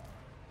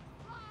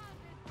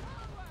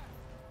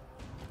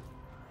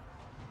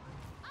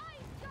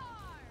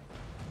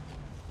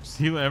 Just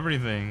heal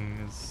everything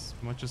as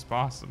much as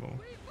possible.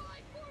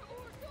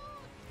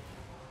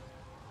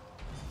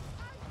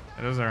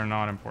 Those are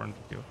not important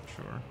to kill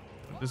for sure.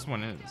 But this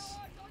one is.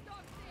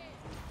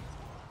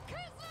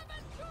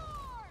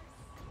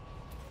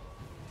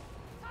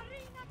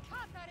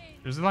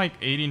 There's like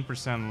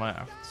 18%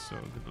 left, so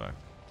good luck.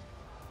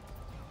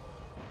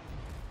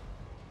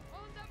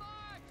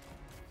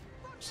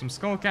 Some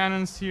skull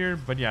cannons here,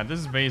 but yeah, this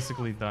is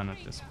basically done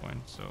at this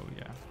point, so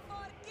yeah.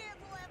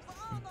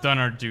 We've done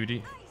our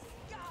duty.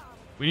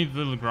 We need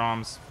little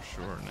Groms for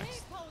sure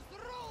next.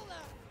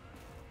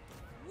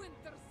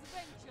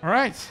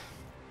 Alright.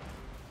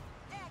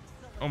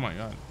 Oh my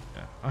god.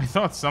 Yeah. I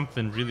thought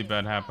something really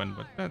bad happened,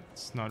 but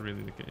that's not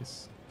really the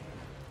case.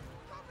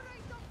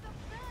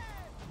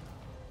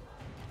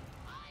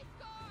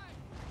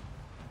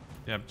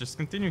 Yeah, just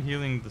continue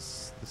healing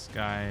this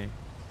guy.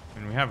 I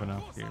mean, we have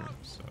enough here,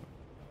 so.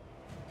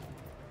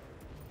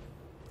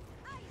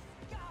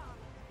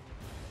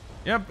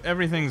 Yep,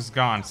 everything's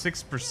gone.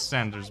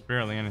 6%. There's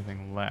barely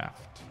anything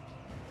left.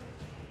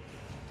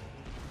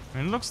 I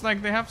mean, it looks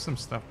like they have some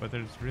stuff, but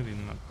there's really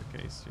not the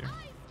case here.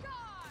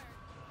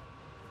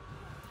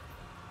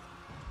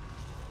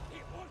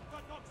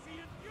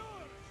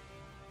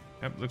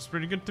 Yep, looks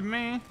pretty good to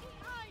me.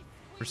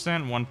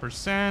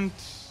 1%.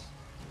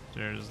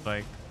 There's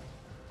like...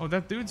 Oh,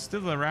 that dude's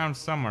still around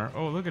somewhere.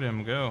 Oh, look at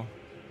him go.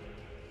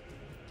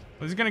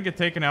 Well, he's gonna get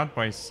taken out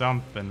by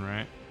something,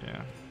 right?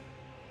 Yeah.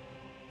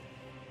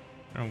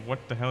 I don't know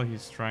what the hell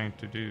he's trying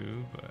to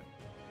do, but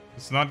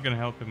it's not gonna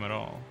help him at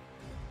all.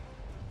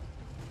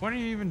 What are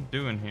you even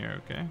doing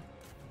here, okay?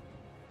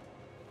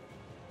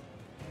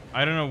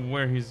 I don't know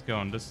where he's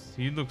going.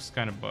 He looks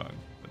kind of bugged,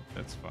 but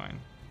that's fine.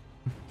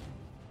 I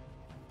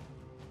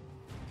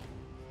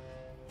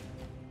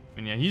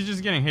mean, yeah, he's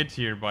just getting hit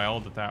here by all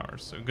the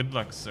towers, so good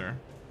luck, sir.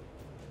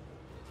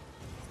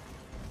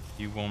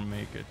 You won't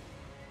make it.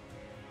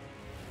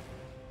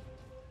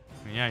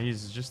 I mean, yeah,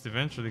 he's just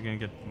eventually gonna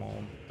get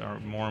more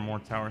and more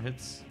tower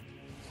hits.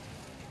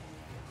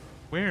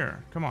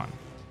 Where? Come on.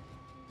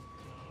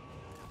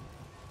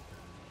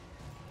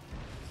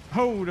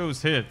 Oh,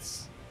 those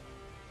hits.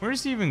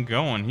 Where's he even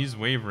going? He's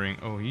wavering.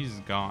 Oh, he's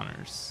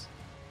goners.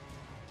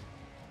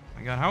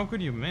 My god, how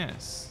could you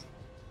miss?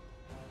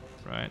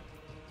 Right.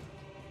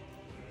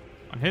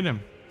 Hit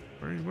him.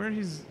 Where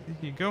is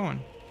he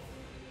going?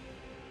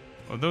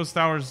 Oh, those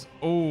towers.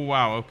 Oh,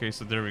 wow. Okay,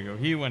 so there we go.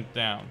 He went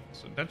down.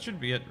 So that should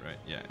be it, right?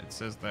 Yeah, it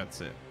says that's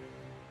it.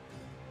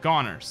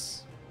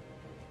 Goners.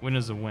 Win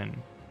is a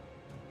win.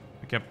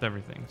 We kept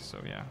everything,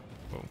 so yeah.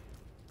 Whoa.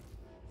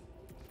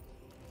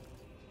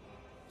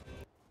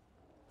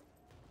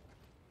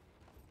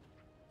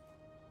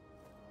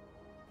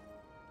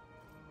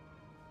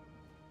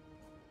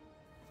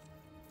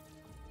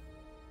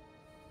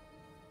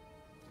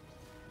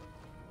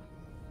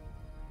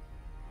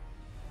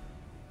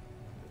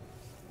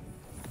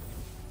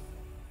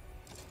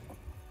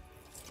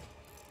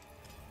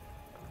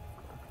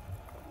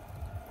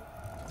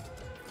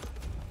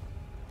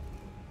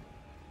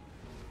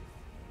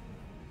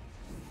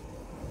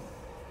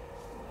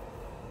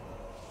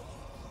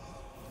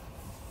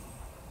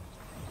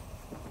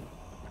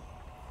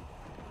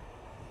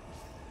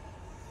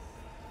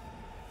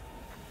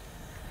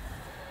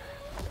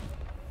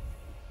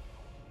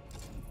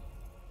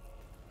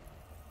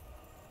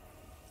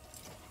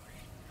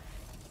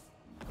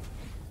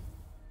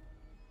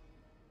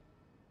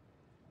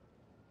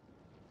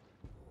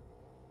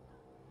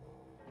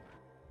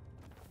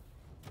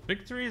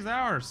 victory is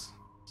ours.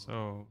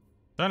 So,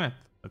 done it.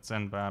 Let's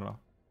end battle.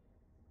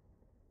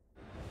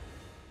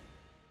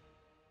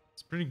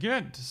 It's pretty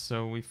good.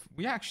 So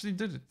we actually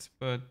did it,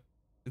 but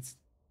it's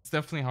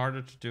definitely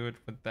harder to do it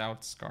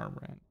without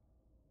Skarbrand.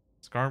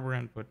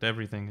 Skarbrand put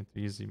everything into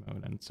easy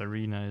mode, and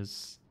Tzarina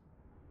is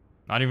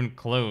not even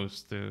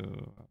close to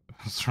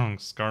how strong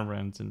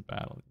Skarbrands in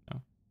battle, you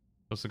know.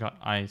 Also got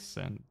ice,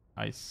 and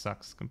ice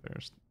sucks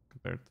compared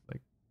to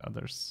like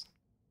others.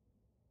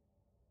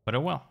 But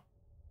oh well.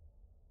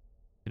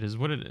 It is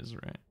what it is,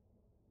 right?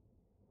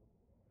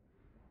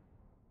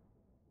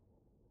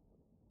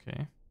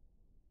 Okay.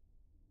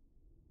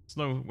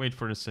 Slow, wait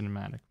for the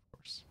cinematic, of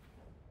course.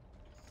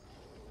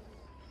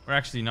 Or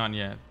actually, not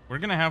yet. We're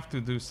gonna have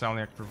to do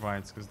Salyak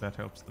Provides, because that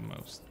helps the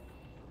most.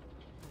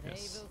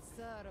 Yes. They will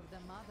serve the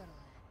motherland.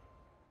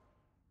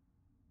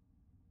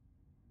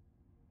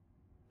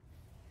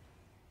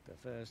 The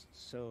first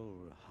soul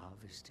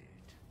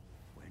harvested.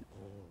 When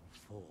all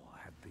four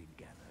have been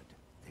gathered,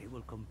 they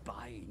will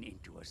combine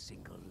into a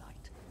single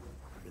light,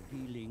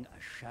 revealing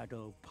a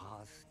shadow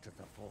path to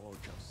the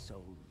Forge of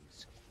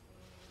Souls.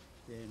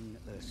 Then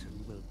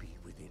Ursun will be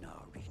within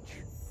our reach.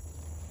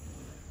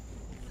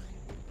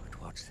 But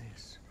what's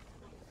this?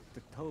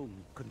 The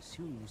tome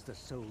consumes the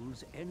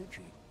soul's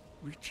energy,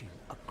 reaching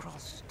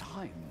across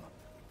time,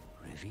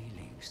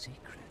 revealing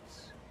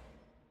secrets.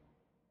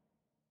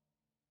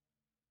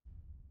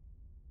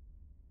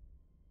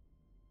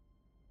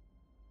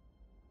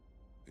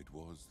 It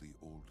was the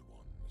Old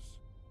Ones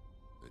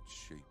that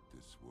shaped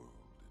this world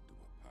into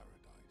a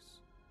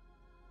paradise.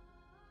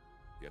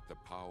 Yet the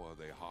power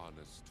they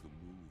harnessed to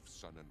move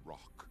sun and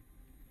rock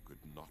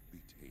could not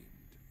be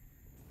tamed.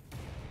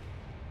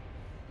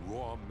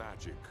 Raw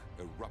magic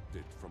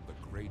erupted from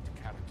the great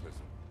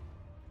cataclysm,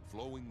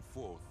 flowing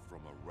forth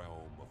from a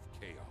realm of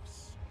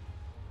chaos.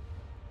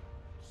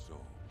 So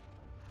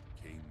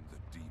came the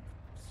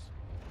demons.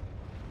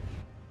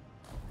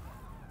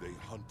 They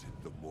hunted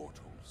the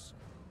mortals,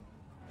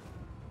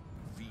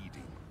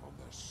 feeding on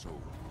their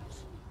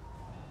souls.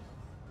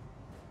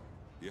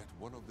 Yet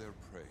one of their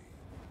prey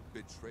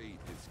betrayed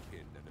his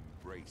kin and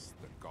embraced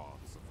the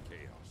gods of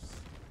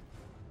chaos.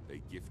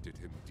 They gifted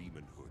him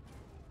demonhood,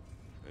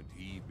 and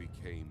he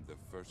became the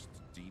first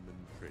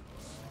demon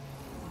prince,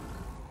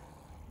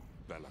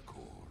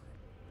 Be'lakor.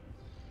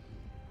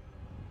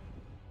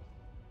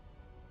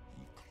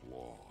 He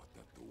clawed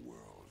at the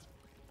world,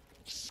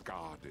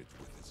 scarred it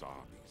with his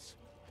armies,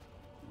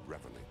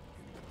 reveling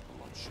in the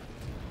bloodshed.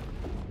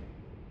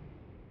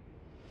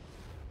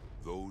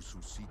 Those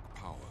who seek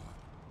power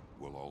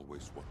will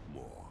always want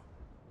more,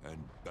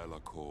 and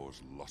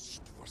Be'lakor's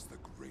lust was the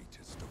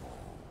greatest of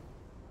all.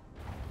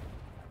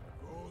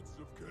 Gods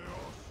of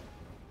chaos,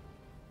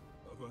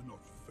 have I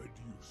not fed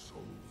you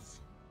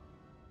souls?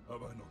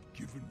 Have I not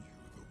given you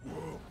the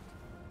world?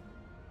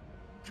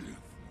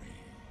 Give me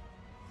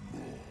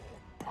more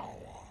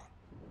power.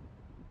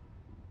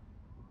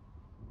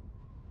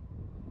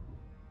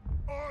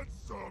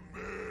 Answer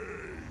me!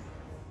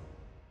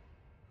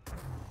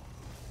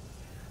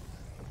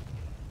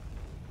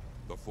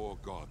 The four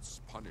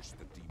gods punished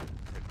the demon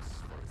prince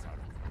for his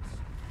arrogance.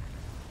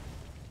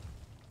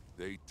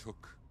 They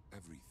took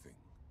everything.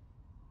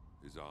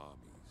 His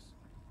armies,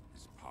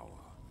 his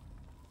power,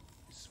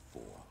 his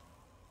form.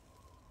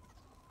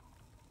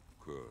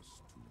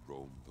 Cursed to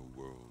roam the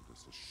world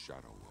as a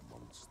shadow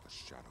amongst the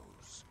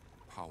shadows,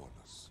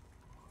 powerless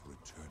for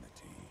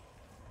eternity.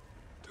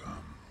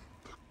 Damn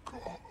the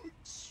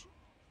gods.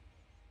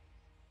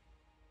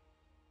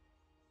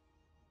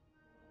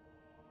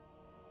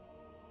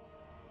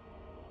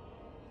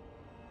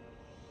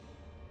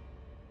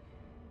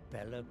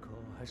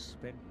 Be'lakor has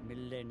spent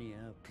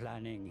millennia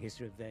planning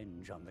his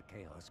revenge on the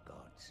Chaos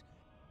Gods.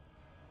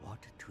 What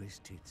a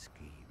twisted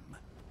scheme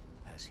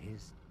has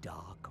his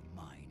dark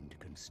mind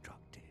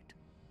constructed.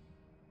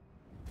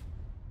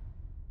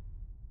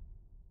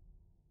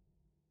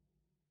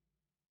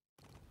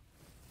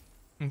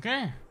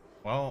 Okay.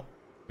 Well,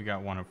 we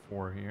got one of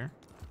four here.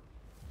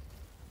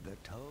 The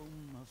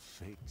Tome of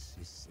Fates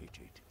is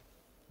sated.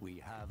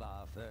 We have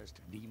our first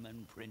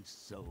Demon Prince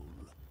soul.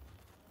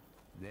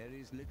 There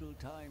is little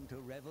time to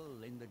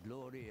revel in the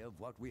glory of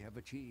what we have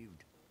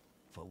achieved,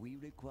 for we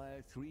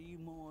require 3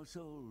 more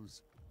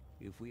souls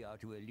if we are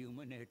to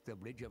illuminate the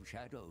Bridge of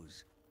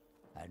Shadows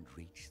and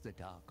reach the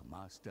Dark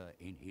Master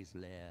in his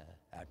lair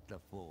at the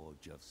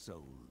Forge of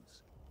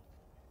Souls.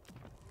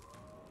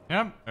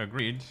 Yep,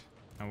 agreed.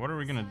 Now what are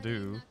we gonna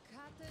do? Tzarina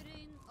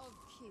Katarin of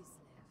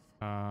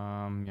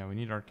Kislev. Yeah, we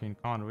need arcane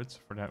conduits.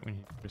 For that we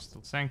need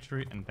Crystal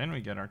Sanctuary, and then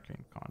we get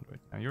arcane conduit.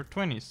 Now you're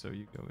 20, so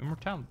you go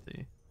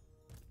immortality.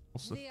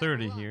 Also We are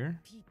 30 one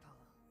here. people.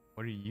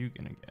 What are you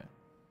gonna get?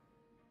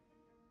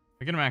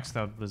 We're gonna max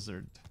out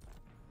Blizzard.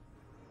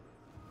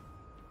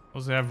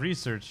 Also have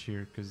research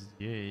here, cause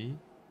yay.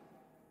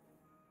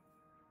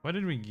 What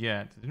did we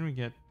get? Didn't we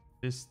get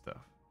this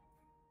stuff?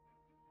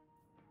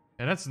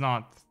 Yeah, that's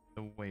not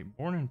the way.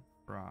 Born in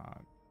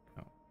Prague.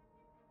 No.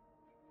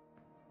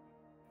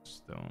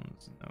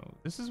 Stones, no.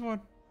 This is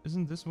what,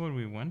 isn't this what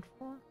we went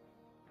for?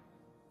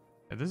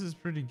 Yeah, this is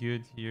pretty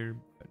good here,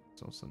 but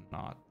it's also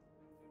not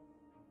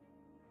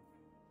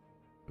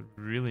what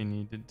really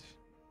needed.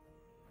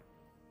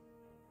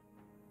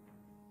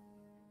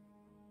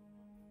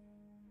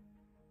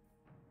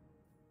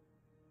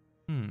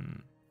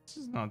 This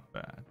is not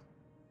bad.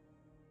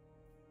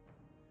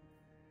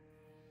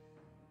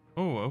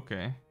 Oh,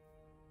 okay.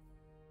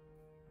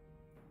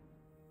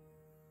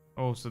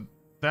 Oh, so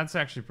that's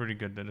actually pretty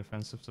good. The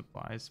defensive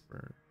supplies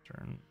per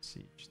turn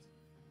sieged.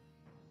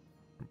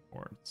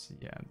 Reports.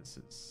 Yeah, this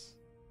is...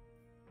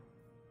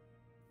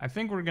 I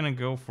think we're gonna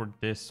go for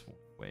this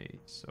way.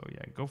 So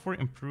yeah, go for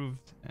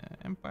improved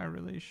empire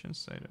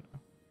relations. I don't know.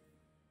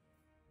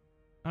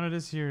 None of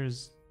this here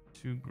is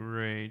too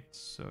great.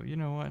 So you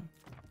know what?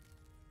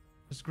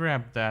 Just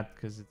grab that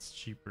because it's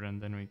cheaper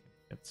and then we can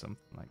get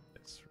something like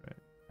this, right?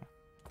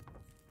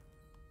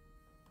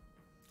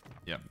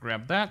 Yeah,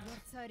 grab that.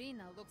 Your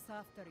Tzarina looks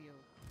after you.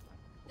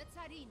 The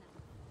Tzarina.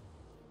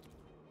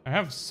 I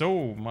have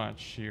so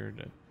much here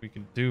that we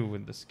can do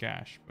with this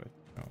cash, but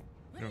no,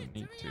 we don't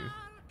need to.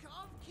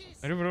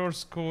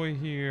 Riverorskoy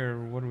here,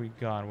 what do we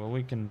got? Well,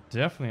 we can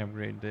definitely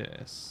upgrade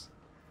this.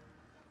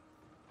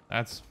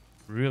 That's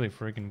really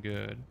freaking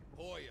good.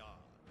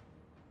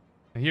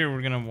 Here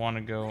we're gonna want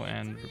to go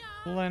and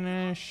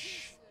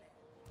replenish.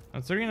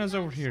 Now, Tzarina's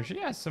over here. She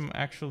has some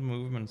actual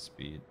movement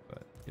speed,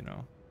 but you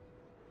know.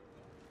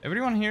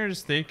 Everyone here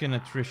is taking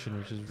attrition,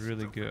 which is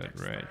really good,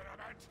 right?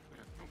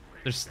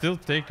 They're still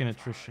taking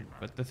attrition,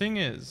 but the thing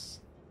is...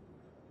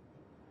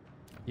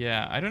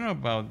 Yeah, I don't know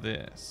about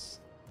this.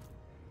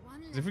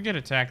 'Cause if we get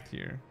attacked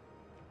here...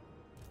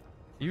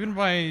 Even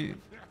by...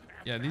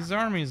 Yeah, these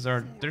armies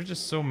are... There's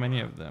just so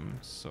many of them,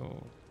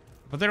 so...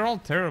 But they're all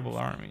terrible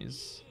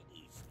armies.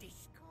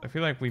 I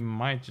feel like we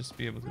might just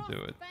be able to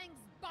do it.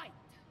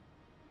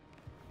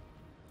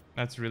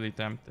 That's really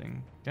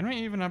tempting. Can we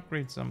even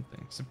upgrade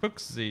something?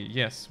 Sepuxi,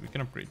 yes, we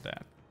can upgrade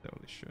that.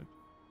 Totally should.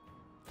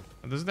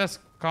 Does that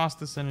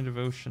cost us any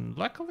devotion?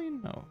 Luckily,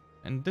 no.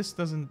 And this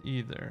doesn't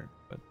either,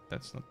 but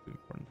that's not too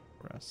important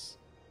for us.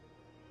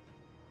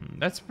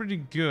 That's pretty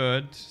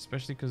good,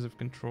 especially because of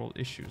control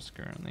issues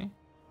currently.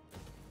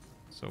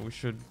 So we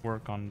should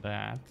work on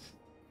that.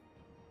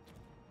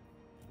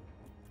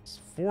 This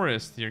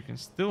forest here can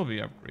still be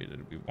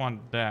upgraded. We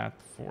want that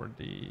for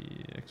the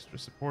extra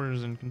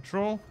supporters and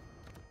control.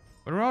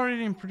 But we're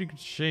already in pretty good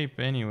shape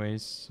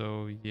anyways,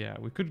 so yeah,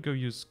 we could go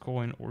use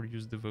coin or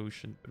use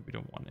devotion, but we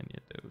don't want any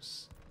of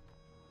those.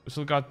 We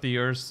still got the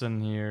Urson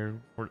here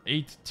for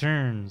 8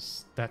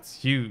 turns. That's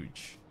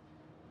huge.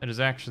 That is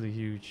actually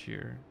huge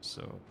here,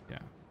 so yeah.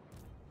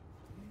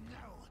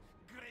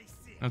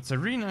 Now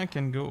Tzarina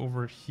can go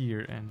over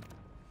here and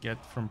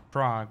get from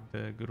Prague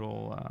the good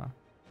old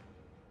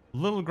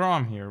little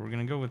Grom here. We're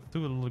gonna go with 2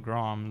 little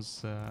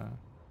Groms to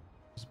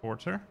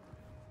support her.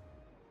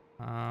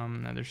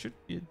 Now there should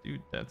be a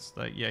dude that's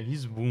like, yeah,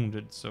 he's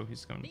wounded, so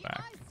he's coming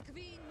back.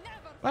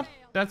 But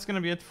that's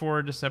gonna be it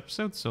for this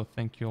episode, so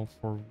thank you all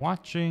for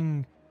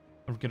watching.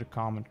 Don't forget to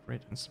comment,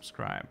 rate, and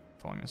subscribe.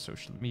 Follow me on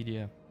social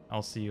media.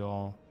 I'll see you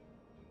all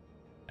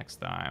next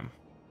time.